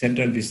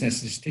Central Business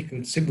District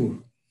of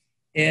Cebu.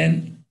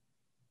 And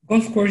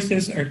golf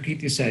courses are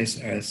criticized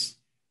as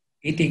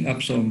eating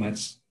up so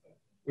much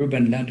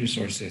urban land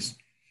resources.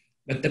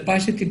 But the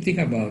positive thing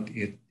about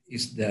it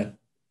is that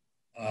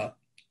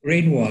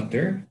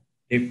rainwater,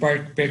 they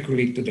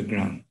percolate to the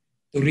ground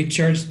to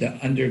recharge the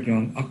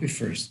underground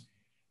aquifers.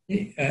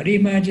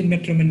 Reimagine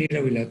Metro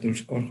Manila without those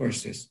golf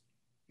courses.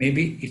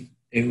 Maybe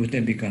it would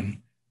have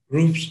become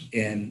roofs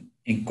and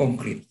in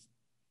concrete.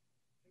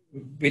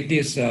 With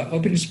these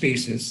open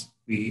spaces,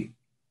 it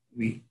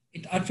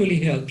actually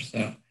helps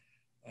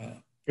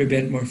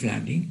prevent more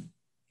flooding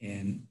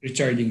and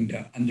recharging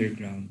the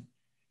underground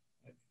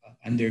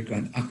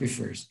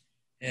aquifers.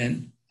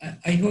 And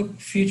I hope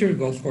future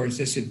golf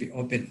courses should be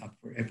opened up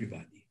for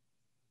everybody,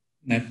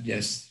 not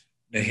just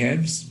the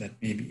haves, but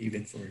maybe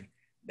even for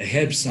the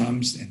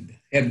have-somes and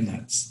the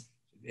have-nots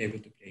to be able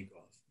to play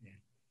golf. Yeah.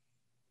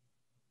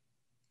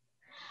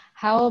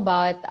 How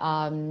about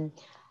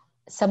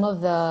some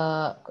of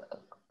the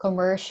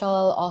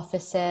commercial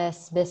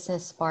offices,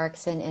 business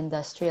parks, and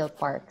industrial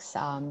parks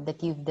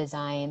that you've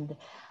designed?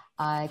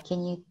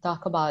 Can you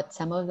talk about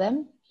some of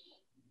them?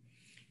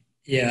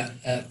 Yeah,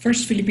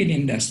 first Philippine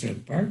Industrial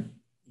Park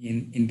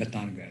in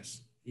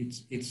Batangas.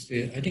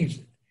 I think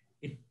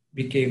it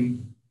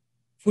became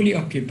fully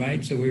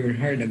occupied, so we were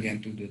hired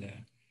again to do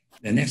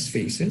the next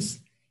phases,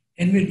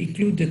 and we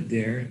included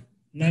there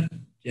not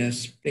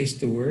just place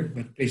to work,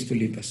 but place to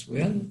live as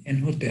well,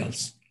 and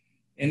hotels.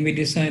 And we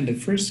designed the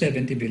first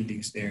 70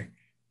 buildings there,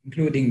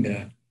 including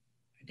I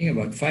think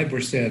about 5 or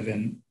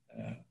 7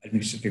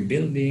 administrative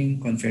building,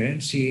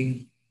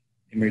 conferencing,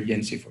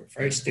 emergency for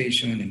fire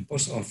station and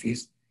post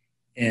office,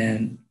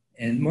 and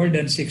more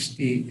than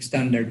 60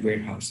 standard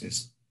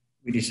warehouses.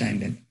 We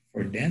designed it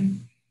for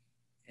them.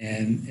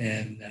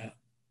 And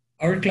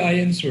our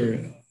clients were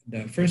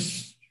the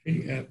first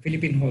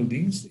Philippine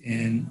Holdings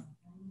and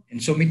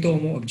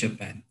Sumitomo of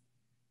Japan.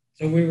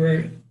 So we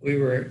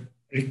were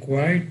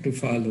required to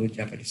follow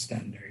Japanese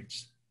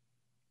standards.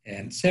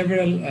 And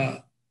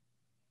several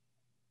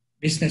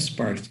business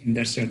parks,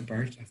 industrial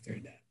parks after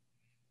that.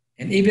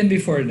 And even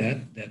before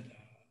that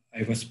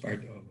I was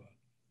part of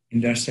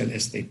industrial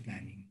estate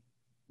planning,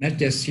 not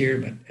just here,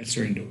 but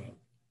elsewhere in the world.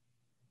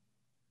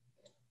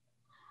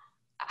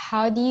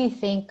 How do you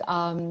think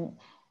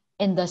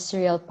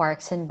industrial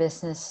parks and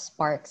business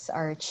parks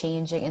are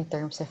changing in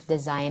terms of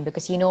design?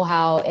 Because you know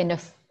how in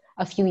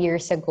a few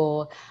years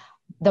ago,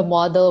 the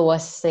model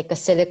was like a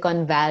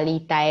Silicon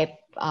Valley type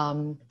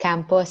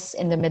campus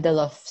in the middle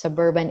of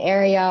suburban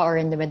area or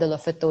in the middle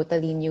of a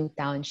totally new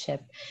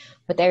township.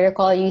 But I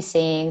recall you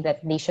saying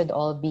that they should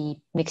all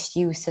be mixed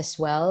use as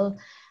well.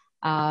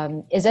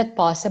 Is it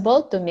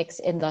possible to mix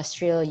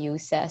industrial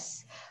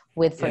uses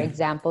with, for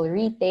example,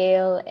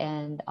 retail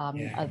and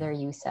other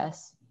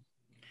uses?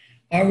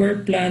 Our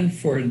plan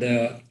for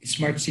the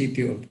smart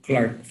city of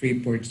Clark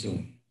Freeport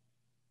Zone,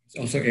 it's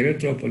also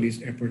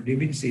Aerotropolis Airport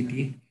Living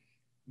City,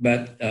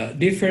 but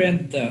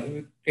different,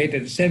 we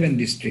created 7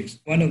 districts.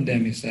 One of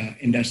them is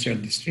industrial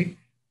district,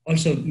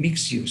 also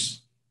mixed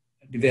use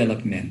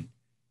development,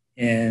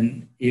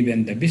 and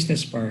even the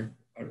business park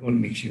are all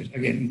mixed use.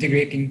 Again,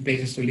 integrating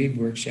places to live,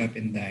 workshop,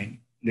 and dine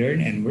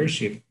learn, and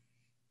worship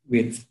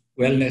with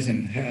wellness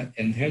and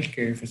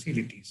healthcare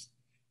facilities,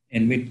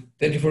 and with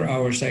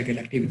 24-hour cycle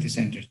activity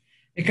centers.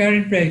 The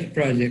current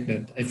project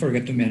that I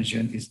forgot to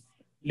mention is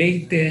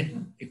Leyte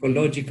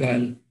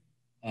Ecological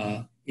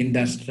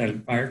Industrial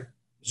Park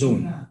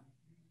Zone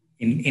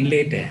in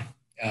Leyte.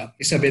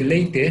 Isabel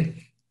Leyte,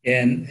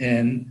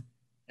 and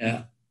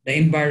the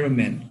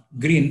environment,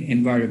 green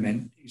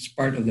environment, is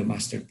part of the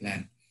master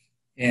plan.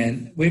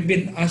 And we've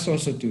been asked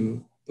also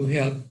to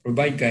help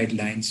provide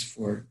guidelines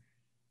for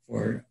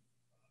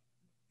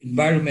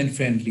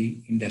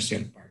environment-friendly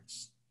industrial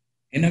parks.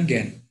 And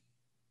again,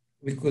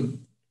 we could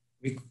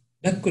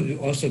that could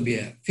also be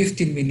a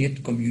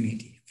 15-minute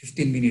community,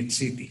 15-minute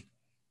city.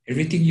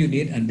 Everything you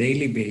need on a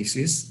daily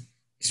basis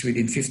is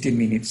within 15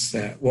 minutes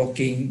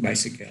walking,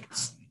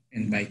 bicycles,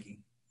 and biking.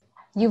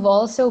 You've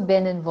also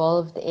been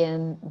involved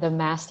in the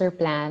master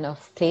plan of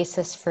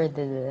places for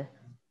the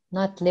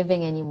not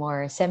living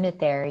anymore,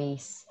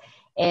 cemeteries.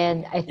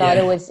 And I thought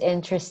it Yeah, was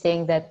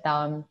interesting that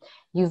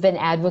you've been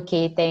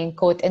advocating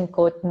quote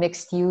unquote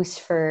mixed use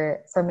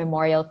for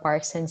memorial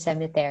parks and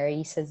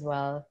cemeteries as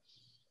well.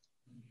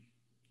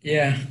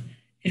 yeah.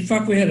 In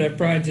fact, we had a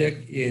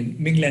project in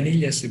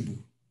Minglanilla, Cebu.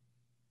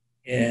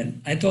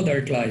 And I told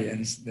our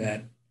clients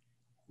that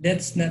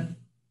that's not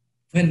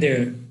when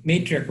their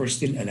matriarch were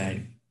still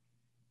alive.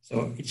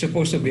 So it's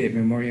supposed to be a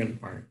memorial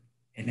park.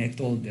 And I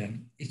told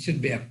them it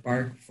should be a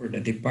park for the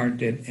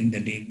departed and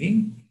the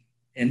living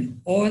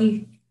and all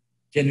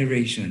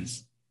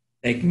generations.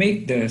 Like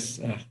make uh,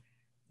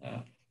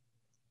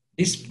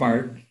 this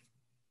park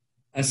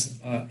as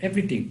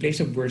everything,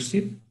 place of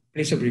worship,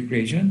 place of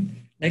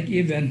recreation, like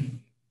even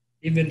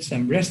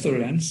some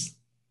restaurants,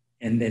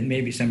 and then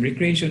maybe some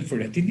recreation for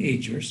the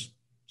teenagers.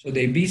 So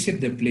they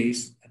visit the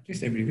place at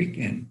least every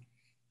weekend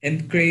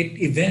and create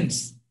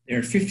events. There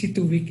are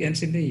 52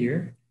 weekends in the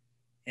year,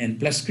 and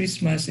plus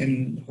Christmas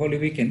and Holy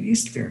Week and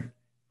Easter.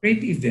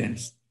 Great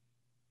events.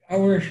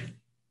 Our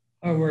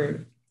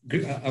our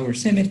our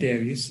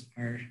cemeteries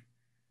are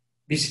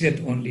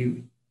visited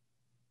only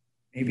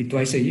maybe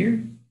twice a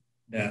year.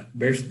 The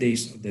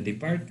birthdays of the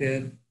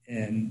departed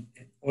and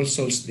All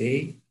Souls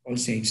Day, All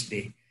Saints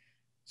Day.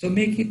 So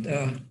make it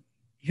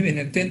even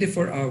a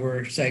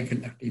 24-hour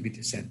cycle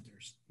activity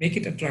centers. Make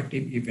it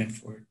attractive even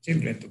for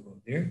children to go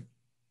there.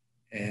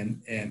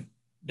 And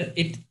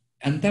it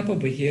on top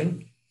of a hill,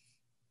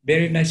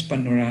 very nice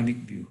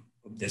panoramic view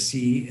of the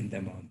sea and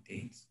the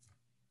mountains.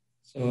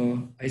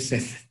 So I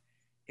said,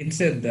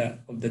 instead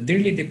of the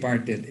dearly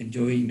departed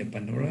enjoying the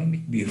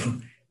panoramic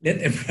view, let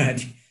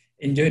everybody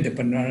enjoy the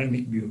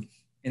panoramic view.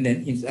 And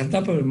then it's on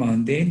top of a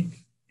mountain,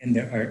 and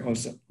there are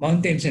also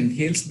mountains and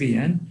hills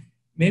beyond.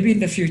 Maybe in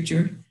the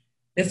future,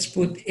 let's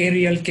put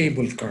aerial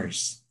cable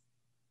cars.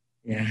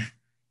 Yeah.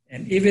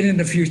 And even in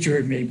the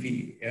future,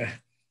 maybe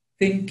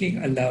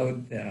thinking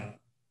aloud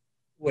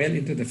well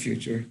into the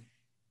future,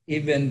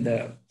 even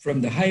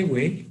from the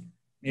highway,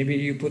 maybe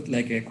you put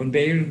like a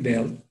conveyor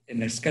belt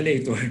and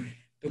escalator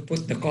to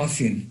put the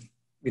coffin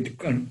with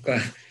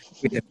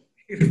with the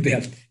conveyor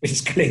belt with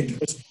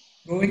escalators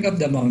going up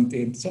the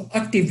mountain. So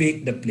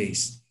activate the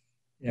place.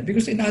 Yeah,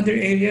 because in other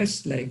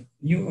areas like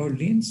New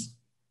Orleans,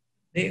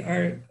 they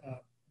are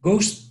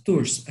ghost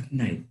tours at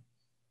night.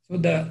 So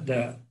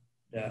the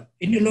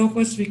in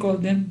Ilocos we call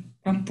them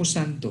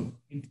Camposanto,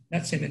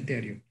 not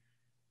cemetery,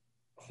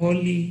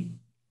 holy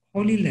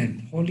holy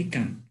land, holy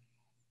camp.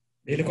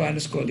 The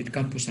Ilocanos call it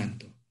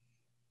Camposanto.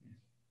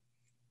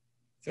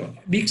 So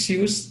mixed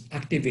use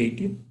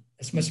activated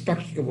as much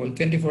practicable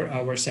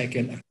 24-hour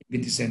cycle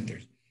activity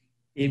centers,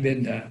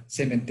 even the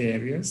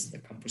cemeteries, the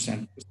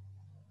Camposantos.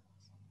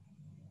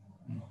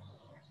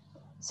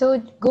 So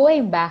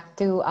going back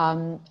to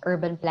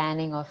urban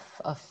planning of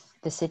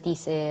the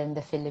cities in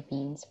the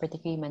Philippines,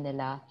 particularly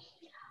Manila,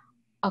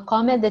 a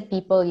comment that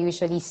people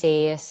usually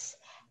say is,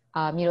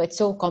 it's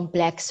so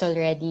complex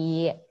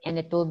already, and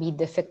it will be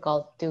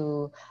difficult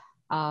to,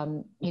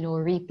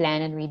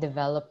 replan and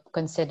redevelop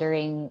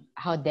considering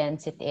how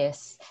dense it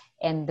is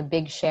and the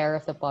big share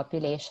of the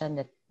population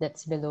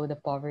that's below the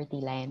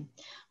poverty line.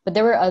 But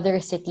there were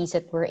other cities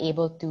that were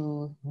able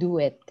to do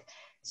it.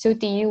 So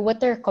to you,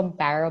 what are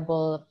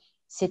comparable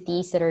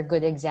cities that are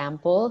good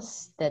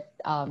examples that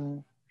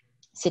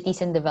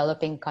cities in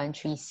developing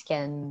countries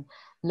can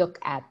look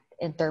at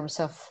in terms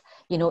of,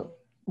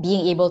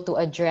 being able to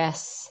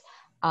address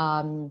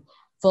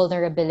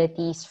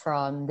vulnerabilities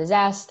from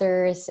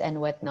disasters and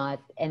whatnot,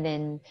 and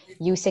then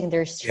using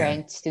their Yeah,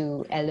 strengths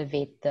to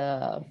elevate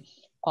the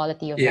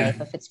quality of yeah.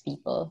 life of its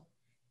people?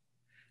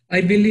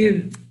 I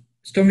believe,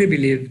 strongly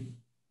believe,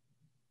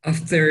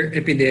 after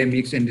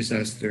epidemics and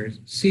disasters,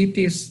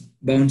 cities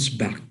bounce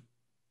back.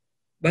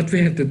 But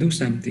we have to do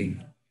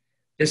something.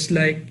 Just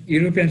like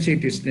European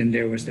cities, then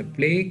there was the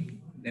plague,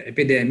 the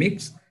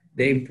epidemics.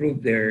 They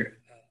improved their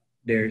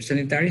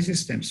sanitary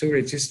system,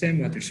 sewerage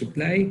system, water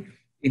supply.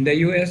 In the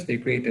US, they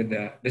created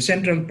the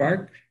Central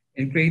Park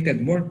and created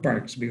more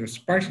parks because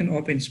parks and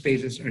open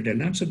spaces are the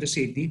lungs of the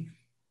city,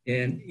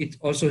 and it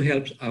also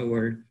helps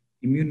our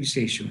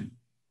immunization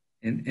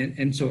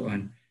and so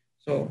on.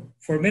 So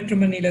for Metro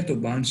Manila to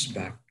bounce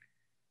back,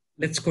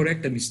 let's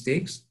correct the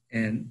mistakes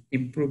and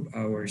improve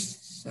our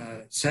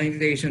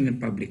sanitation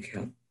and public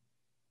health.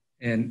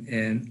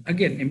 And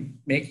again,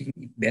 making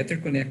it better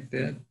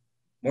connected,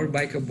 more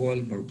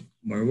bikeable,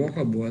 more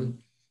walkable,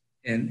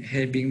 and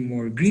having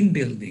more green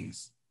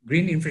buildings,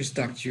 green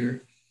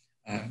infrastructure,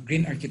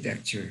 green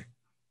architecture,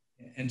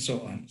 and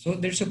so on. So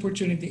there's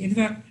opportunity. In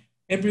fact,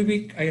 every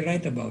week I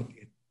write about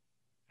it,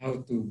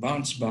 how to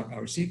bounce back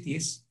our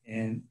cities.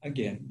 And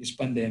again, this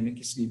pandemic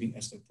is giving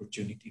us the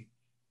opportunity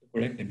to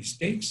correct the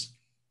mistakes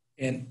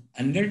and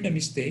unlearn the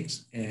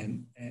mistakes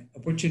and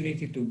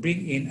opportunity to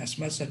bring in as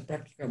much as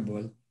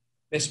practicable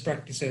best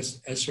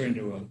practices elsewhere in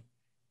the world,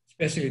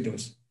 especially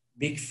those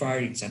big fire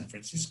in San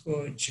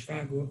Francisco, in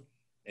Chicago,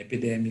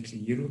 epidemics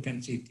in European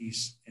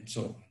cities, and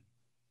so on.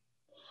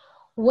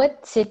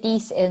 What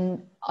cities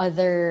in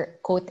other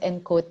quote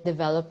unquote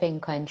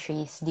developing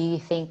countries do you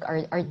think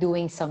are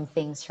doing some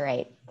things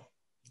right?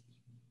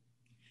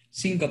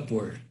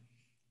 Singapore,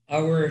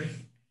 our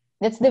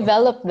That's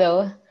developed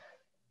though.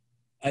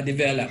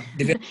 developed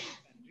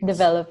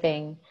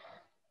Developing.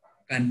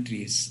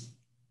 countries.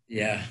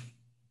 Yeah.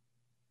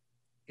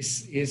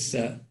 Is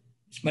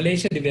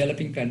Malaysia a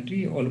developing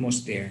country?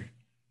 Almost there.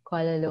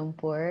 Kuala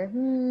Lumpur.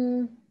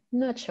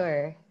 Not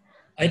sure.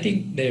 I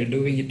think they're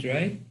doing it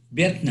right.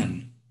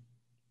 Vietnam,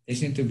 they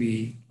seem to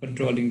be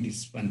controlling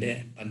this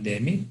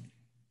pandemic.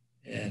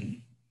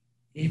 And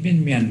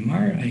even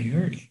Myanmar, I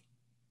heard,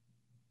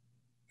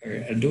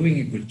 are doing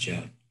a good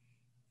job.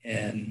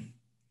 And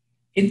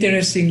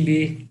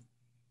interestingly,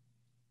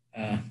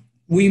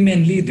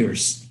 women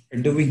leaders are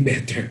doing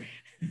better.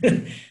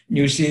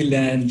 New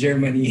Zealand,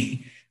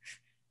 Germany,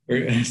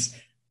 whereas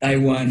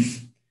Taiwan,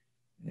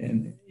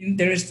 and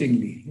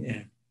interestingly,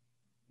 yeah.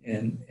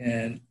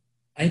 And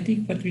I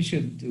think what we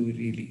should do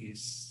really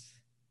is,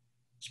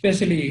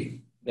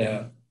 especially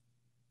the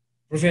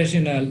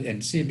professional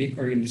and civic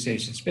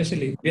organizations,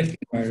 especially built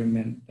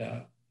environment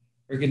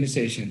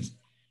organizations,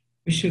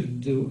 we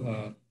should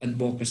do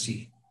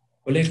advocacy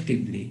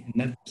collectively,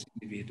 not just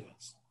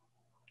individuals,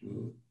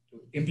 to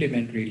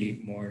implement really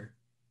more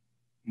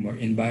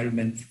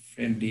environment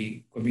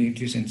friendly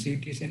communities and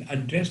cities and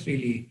address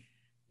really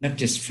not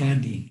just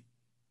flooding,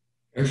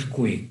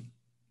 earthquake,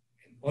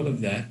 and all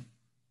of that.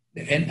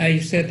 And I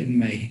said in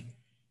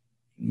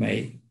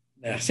my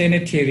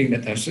Senate hearing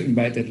that I was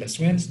invited last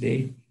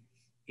Wednesday,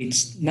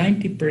 it's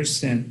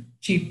 90%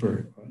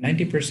 cheaper, or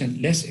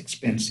 90% less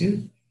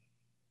expensive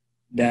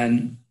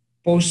than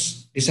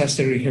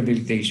post-disaster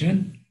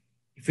rehabilitation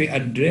if we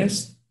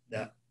address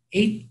the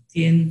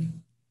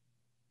 18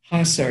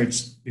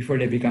 hazards before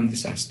they become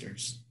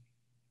disasters.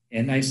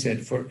 And I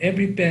said, for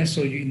every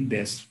peso you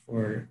invest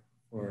for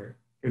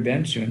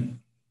prevention,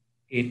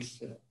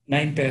 it's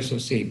 9 peso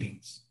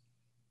savings.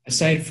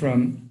 Aside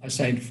from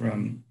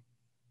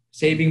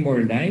saving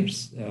more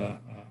lives,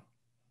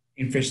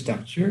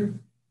 infrastructure,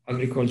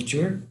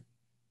 agriculture,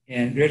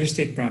 and real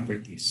estate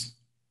properties,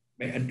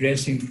 by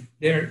addressing,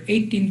 there are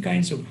 18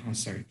 kinds of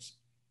hazards,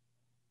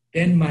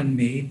 10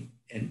 man-made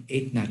and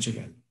 8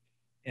 natural.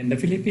 And the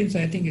Philippines,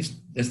 I think, is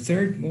the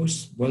third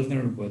most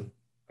vulnerable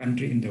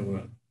country in the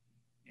world.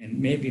 And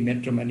maybe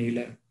Metro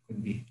Manila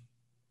could be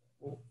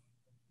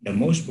the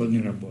most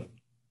vulnerable.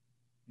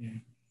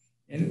 Yeah.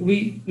 And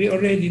we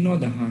already know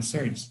the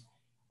hazards.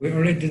 We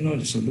already know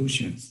the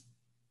solutions.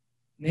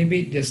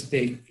 Maybe just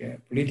take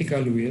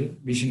political will,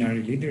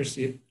 visionary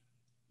leadership,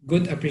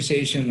 good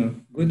appreciation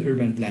of good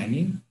urban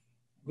planning,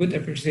 good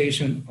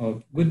appreciation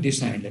of good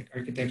design like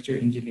architecture,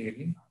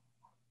 engineering,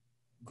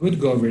 good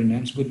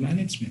governance, good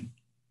management.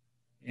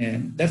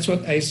 And that's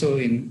what I saw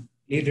in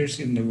leaders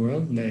in the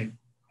world, like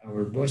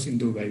our boss in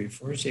Dubai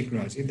before, Sheikh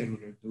Razi, the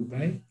ruler of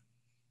Dubai.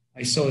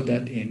 I saw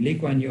that in Lee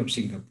Kuan Yew of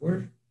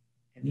Singapore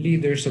and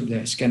leaders of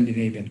the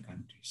Scandinavian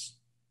countries.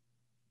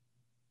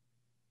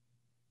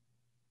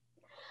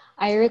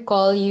 I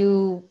recall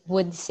you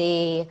would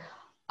say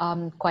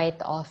quite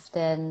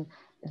often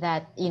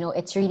that,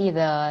 it's really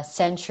the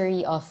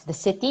century of the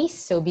cities.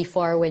 So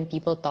before, when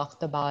people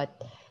talked about,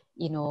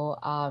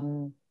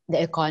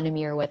 the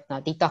economy or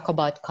whatnot, they talk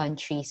about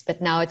countries, but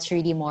now it's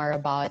really more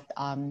about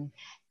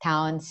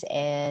towns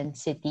and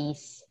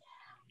cities.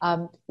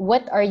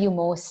 What are you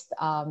most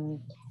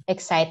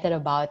excited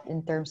about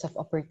in terms of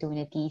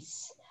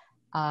opportunities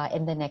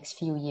in the next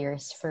few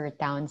years for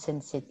towns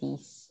and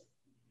cities?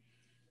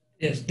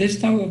 Yes,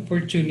 there's now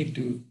opportunity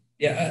to,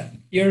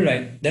 you're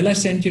right. The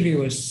last century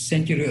was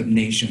century of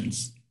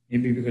nations,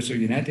 maybe because of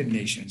United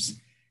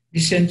Nations.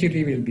 This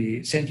century will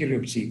be century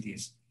of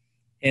cities.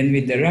 And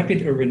with the rapid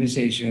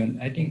urbanization,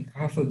 I think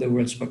half of the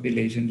world's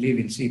population live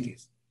in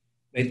cities.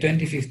 By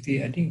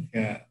 2050, I think,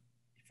 if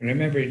I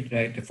remember it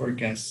right, the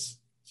forecast,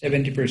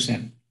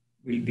 70%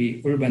 will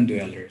be urban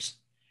dwellers.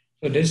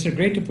 So there's a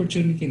great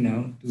opportunity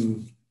now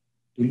to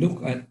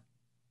look at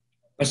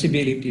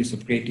possibilities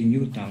of creating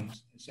new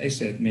towns. As I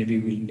said, maybe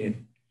we'll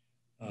need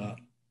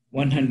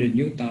 100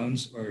 new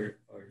towns or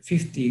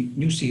 50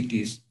 new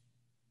cities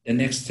the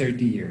next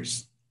 30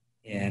 years.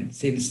 And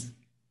since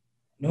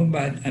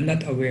I'm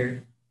not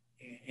aware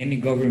any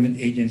government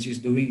agency is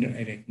doing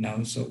right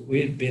now. So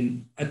we've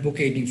been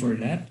advocating for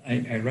that.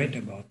 I write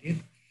about it.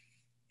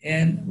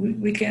 And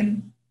we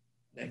can,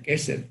 like I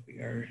said,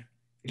 we are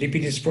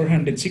Philippines is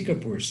 400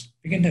 Singapores.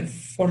 We can have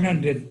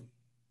 400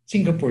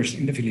 Singapores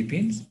in the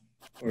Philippines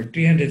or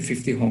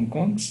 350 Hong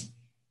Kongs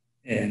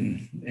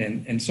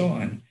and so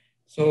on.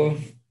 So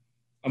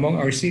among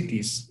our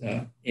cities,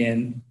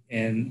 and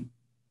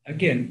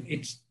again,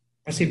 it's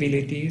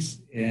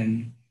possibilities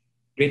and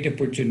great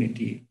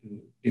opportunity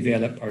to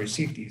develop our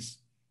cities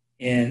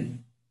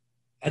and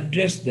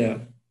address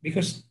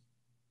because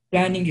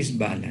planning is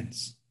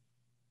balance,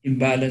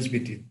 imbalance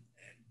between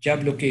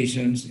job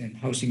locations and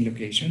housing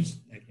locations,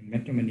 like in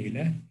Metro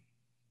Manila,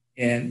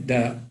 and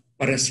the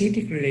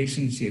parasitic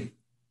relationship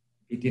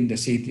between the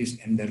cities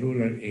and the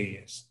rural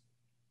areas,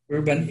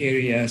 urban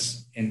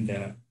areas and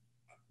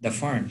the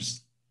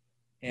farms.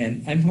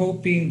 And I'm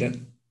hoping that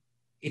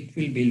it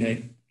will be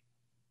like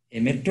a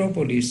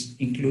metropolis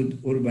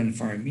include urban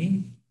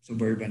farming,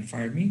 suburban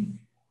farming,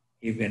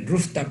 even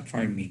rooftop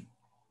farming,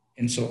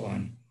 and so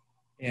on.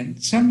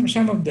 And some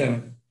of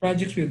the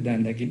projects we've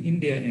done, like in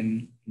India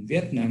and in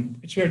Vietnam,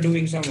 which we're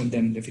doing some of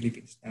them in the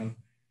Philippines now,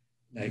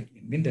 like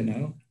in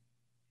Mindanao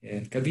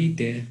and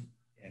Cavite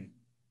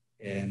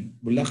and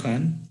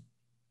Bulacan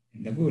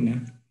and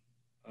Laguna,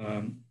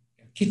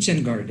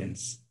 kitchen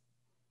gardens.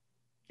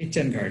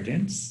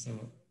 So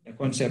the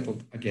concept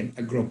of, again,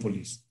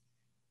 agropolis.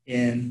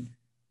 And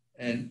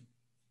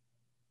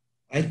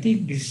I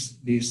think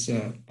this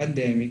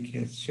pandemic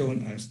has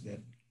shown us that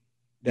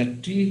the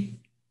three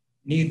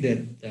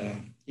needed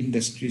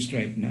industries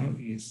right now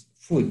is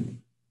food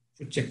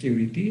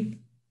security,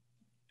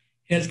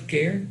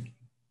 healthcare,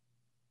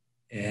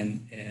 and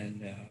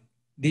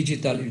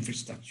digital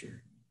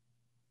infrastructure.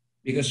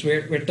 Because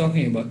we're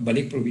talking about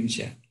Balik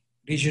Provincia,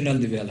 regional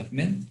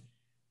development,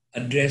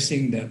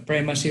 addressing the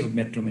primacy of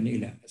Metro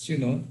Manila. As you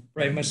know,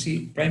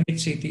 primate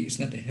city is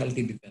not a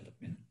healthy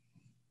development,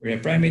 where a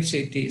primate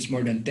city is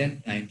more than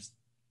 10 times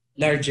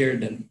larger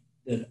than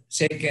the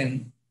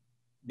second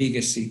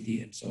biggest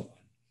city and so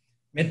on.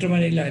 Metro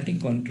Manila, I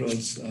think,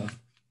 controls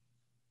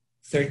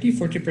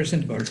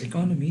 40% of our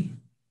economy,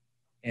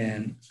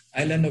 and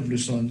island of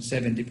Luzon,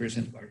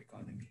 70% of our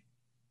economy.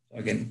 So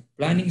again,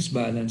 planning is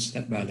balanced,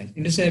 not balanced.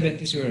 In the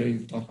 70s, we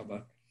already talked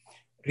about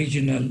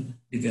regional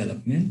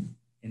development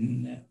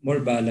and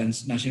more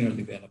balanced national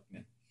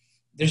development.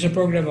 There's a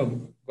program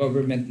of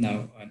government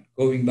now on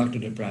going back to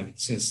the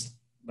provinces,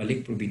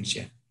 Balik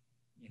Provincia,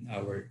 in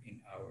our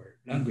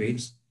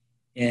language.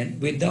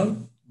 And without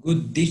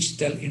good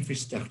digital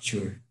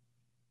infrastructure,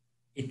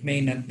 it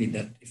may not be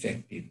that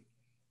effective.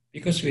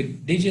 Because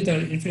with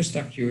digital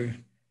infrastructure,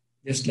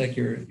 just like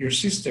your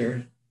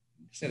sister,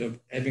 instead of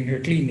having her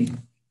clinic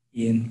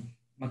in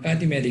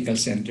Makati Medical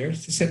Center,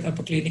 she set up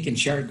a clinic in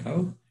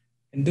Siargao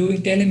and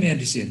doing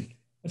telemedicine.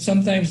 But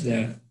sometimes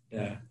the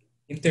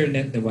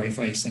internet, the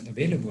Wi-Fi is not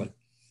available.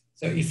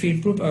 So if we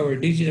improve our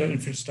digital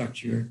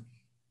infrastructure,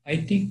 I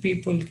think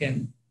people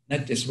can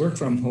not just work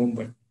from home,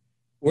 but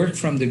work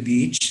from the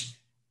beach,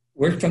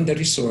 work from the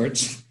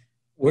resorts,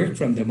 work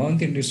from the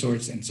mountain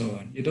resorts, and so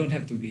on. You don't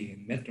have to be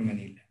in Metro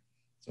Manila.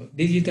 So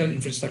digital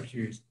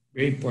infrastructure is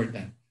very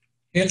important.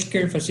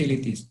 Healthcare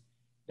facilities.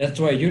 That's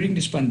why during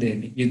this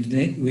pandemic,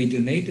 we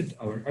donated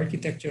our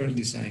architectural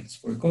designs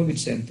for COVID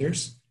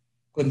centers,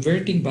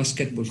 converting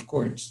basketball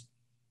courts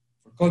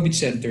for COVID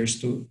centers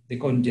to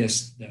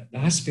decongest the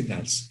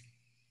hospitals.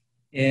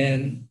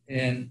 And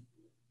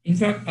in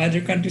fact, other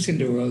countries in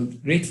the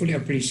world gratefully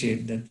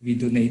appreciate that we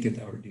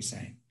donated our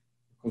design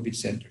for COVID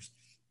centers.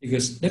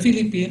 Because the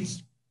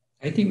Philippines,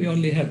 I think we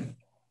only have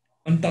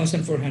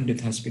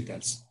 1,400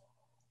 hospitals.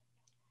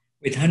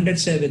 With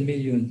 107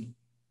 million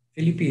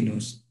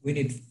Filipinos, we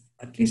need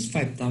at least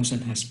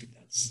 5,000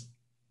 hospitals.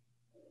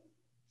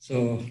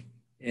 So,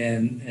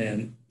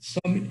 and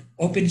some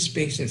open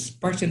spaces,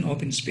 parks and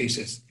open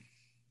spaces.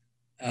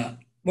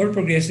 More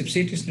progressive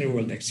cities in the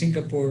world like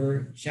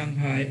Singapore,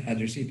 Shanghai,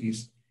 other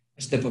cities,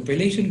 as the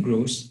population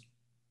grows,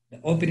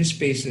 the open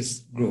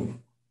spaces grow.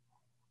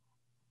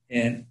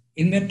 And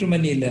in Metro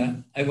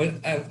Manila, I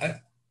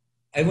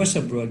was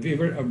abroad, we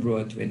were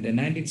abroad when the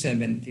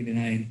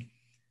 1979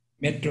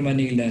 Metro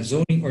Manila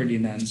zoning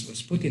ordinance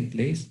was put in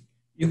place.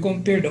 You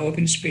compare the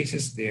open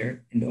spaces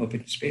there and the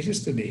open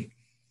spaces today.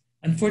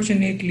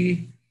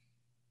 Unfortunately,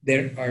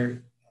 there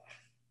are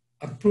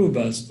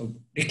approvals of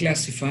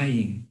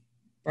reclassifying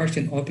parks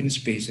and open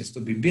spaces to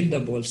be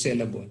buildable,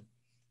 sellable.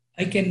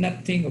 I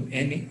cannot think of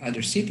any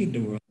other city in the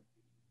world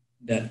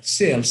that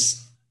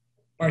sells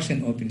parks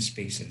and open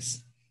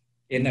spaces.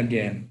 And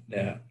again,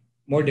 the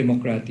more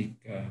democratic,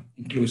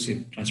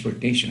 inclusive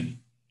transportation.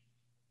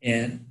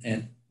 And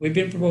we've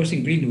been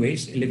proposing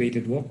greenways,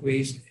 elevated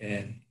walkways,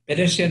 and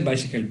pedestrian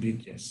bicycle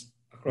bridges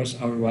across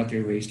our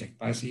waterways like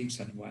Pasig,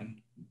 San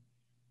Juan,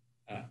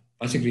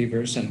 Pasig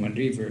River, San Juan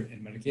River,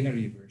 and Marikina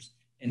Rivers.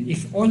 And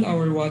if all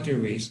our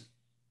waterways,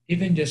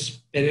 even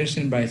just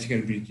pedestrian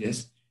bicycle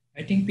bridges,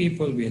 I think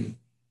people will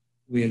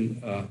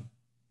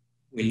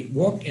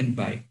walk and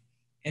bike.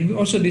 And we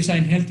also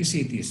design healthy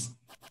cities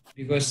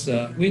because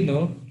we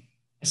know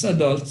As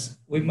adults,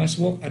 we must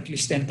walk at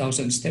least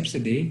 10,000 steps a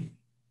day.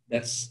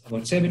 That's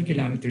about 7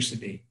 kilometers a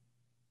day.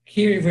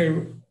 Here,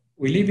 where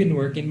we live and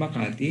work in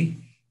Makati,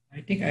 I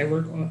think I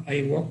walk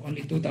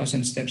only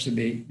 2,000 steps a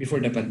day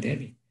before the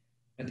pandemic.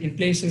 But in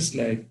places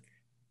like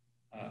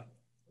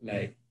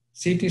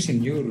cities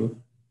in Europe,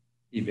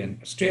 even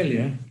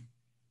Australia,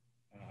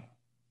 uh,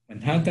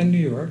 Manhattan, New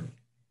York,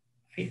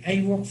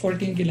 I walk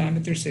 14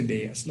 kilometers a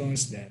day as long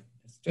as that.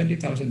 That's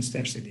 20,000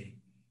 steps a day.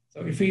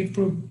 So if we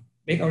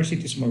make our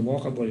cities more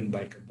walkable and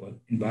bikeable,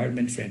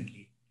 environment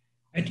friendly,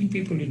 I think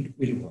people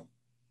will walk.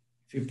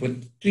 If you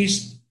put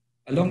trees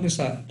along the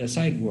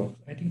sidewalks,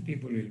 I think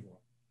people will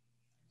walk.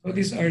 So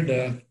these are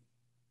the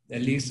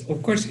list.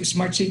 Of course,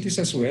 smart cities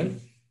as well.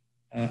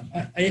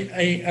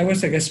 I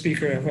was a guest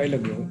speaker a while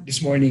ago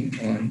this morning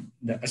on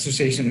the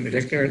Association of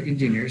Electrical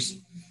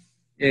Engineers,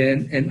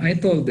 and I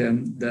told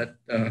them that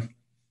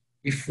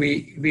if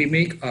we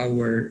make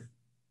our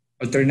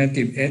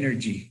alternative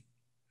energy,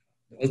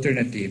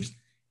 alternatives,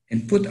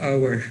 and put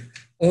our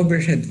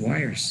overhead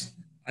wires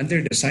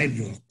under the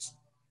sidewalks,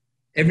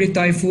 every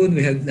typhoon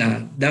we have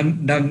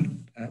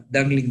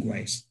dangling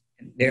wires.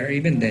 They are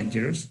even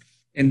dangerous,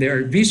 and they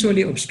are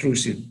visually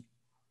obtrusive.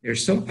 They're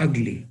so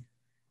ugly.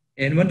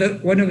 And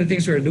one of the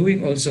things we're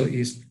doing also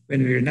is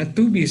when we're not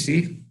too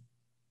busy,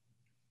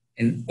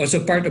 and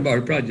also part of our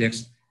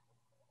projects,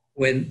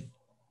 when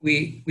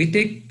we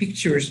take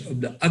pictures of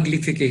the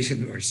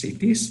uglification of our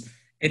cities,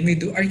 and we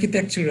do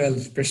architectural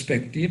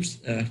perspectives,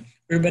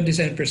 urban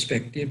design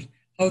perspectives,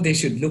 how they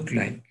should look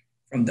like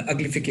from the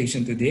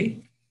uglification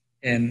today,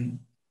 and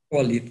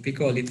we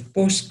call it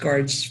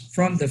postcards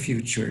from the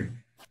future.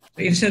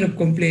 So instead of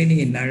complaining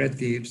in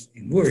narratives,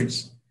 in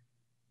words,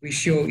 we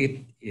show it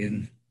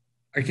in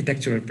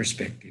architectural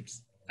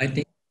perspectives. I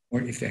think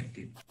more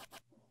effective.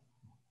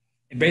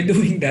 And by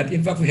doing that,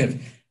 in fact, we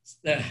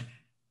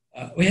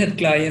had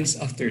clients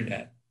after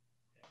that.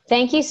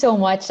 Thank you so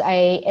much.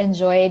 I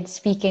enjoyed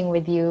speaking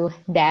with you,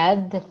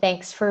 Dad.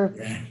 Thanks for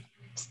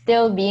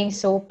still being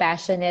so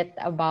passionate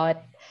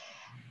about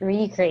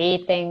really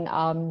creating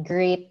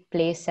great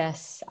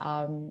places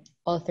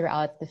all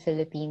throughout the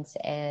Philippines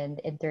and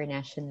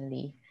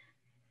internationally.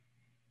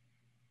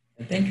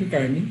 Thank you,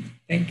 Carmi.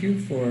 Thank you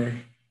for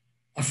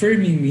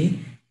affirming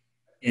me.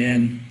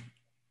 And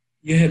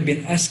you have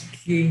been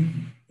asking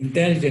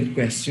intelligent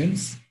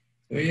questions.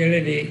 So you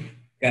already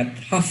got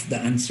half the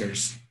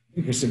answers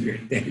because of your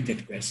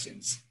intelligent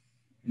questions.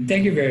 And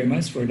thank you very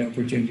much for the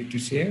opportunity to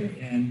share,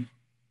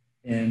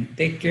 and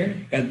take care.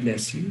 God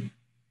bless you.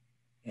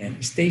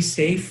 And stay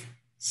safe,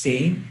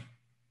 sane,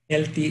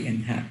 healthy,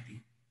 and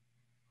happy.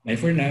 Bye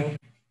for now.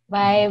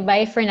 Bye.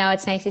 Bye for now.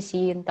 It's nice to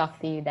see you and talk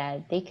to you,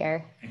 Dad. Take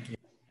care.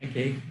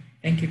 Okay.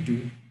 Thank you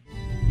too.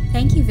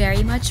 Thank you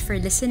very much for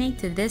listening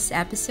to this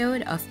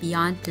episode of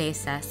Beyond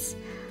Places.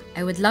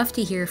 I would love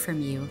to hear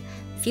from you.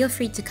 Feel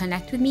free to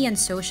connect with me on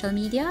social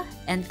media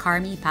and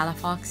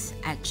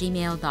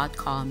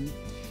carmipalafox@gmail.com.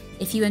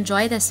 If you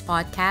enjoy this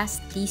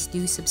podcast, please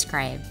do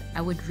subscribe.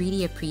 I would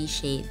really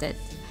appreciate it.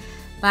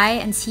 Bye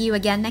and see you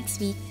again next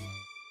week.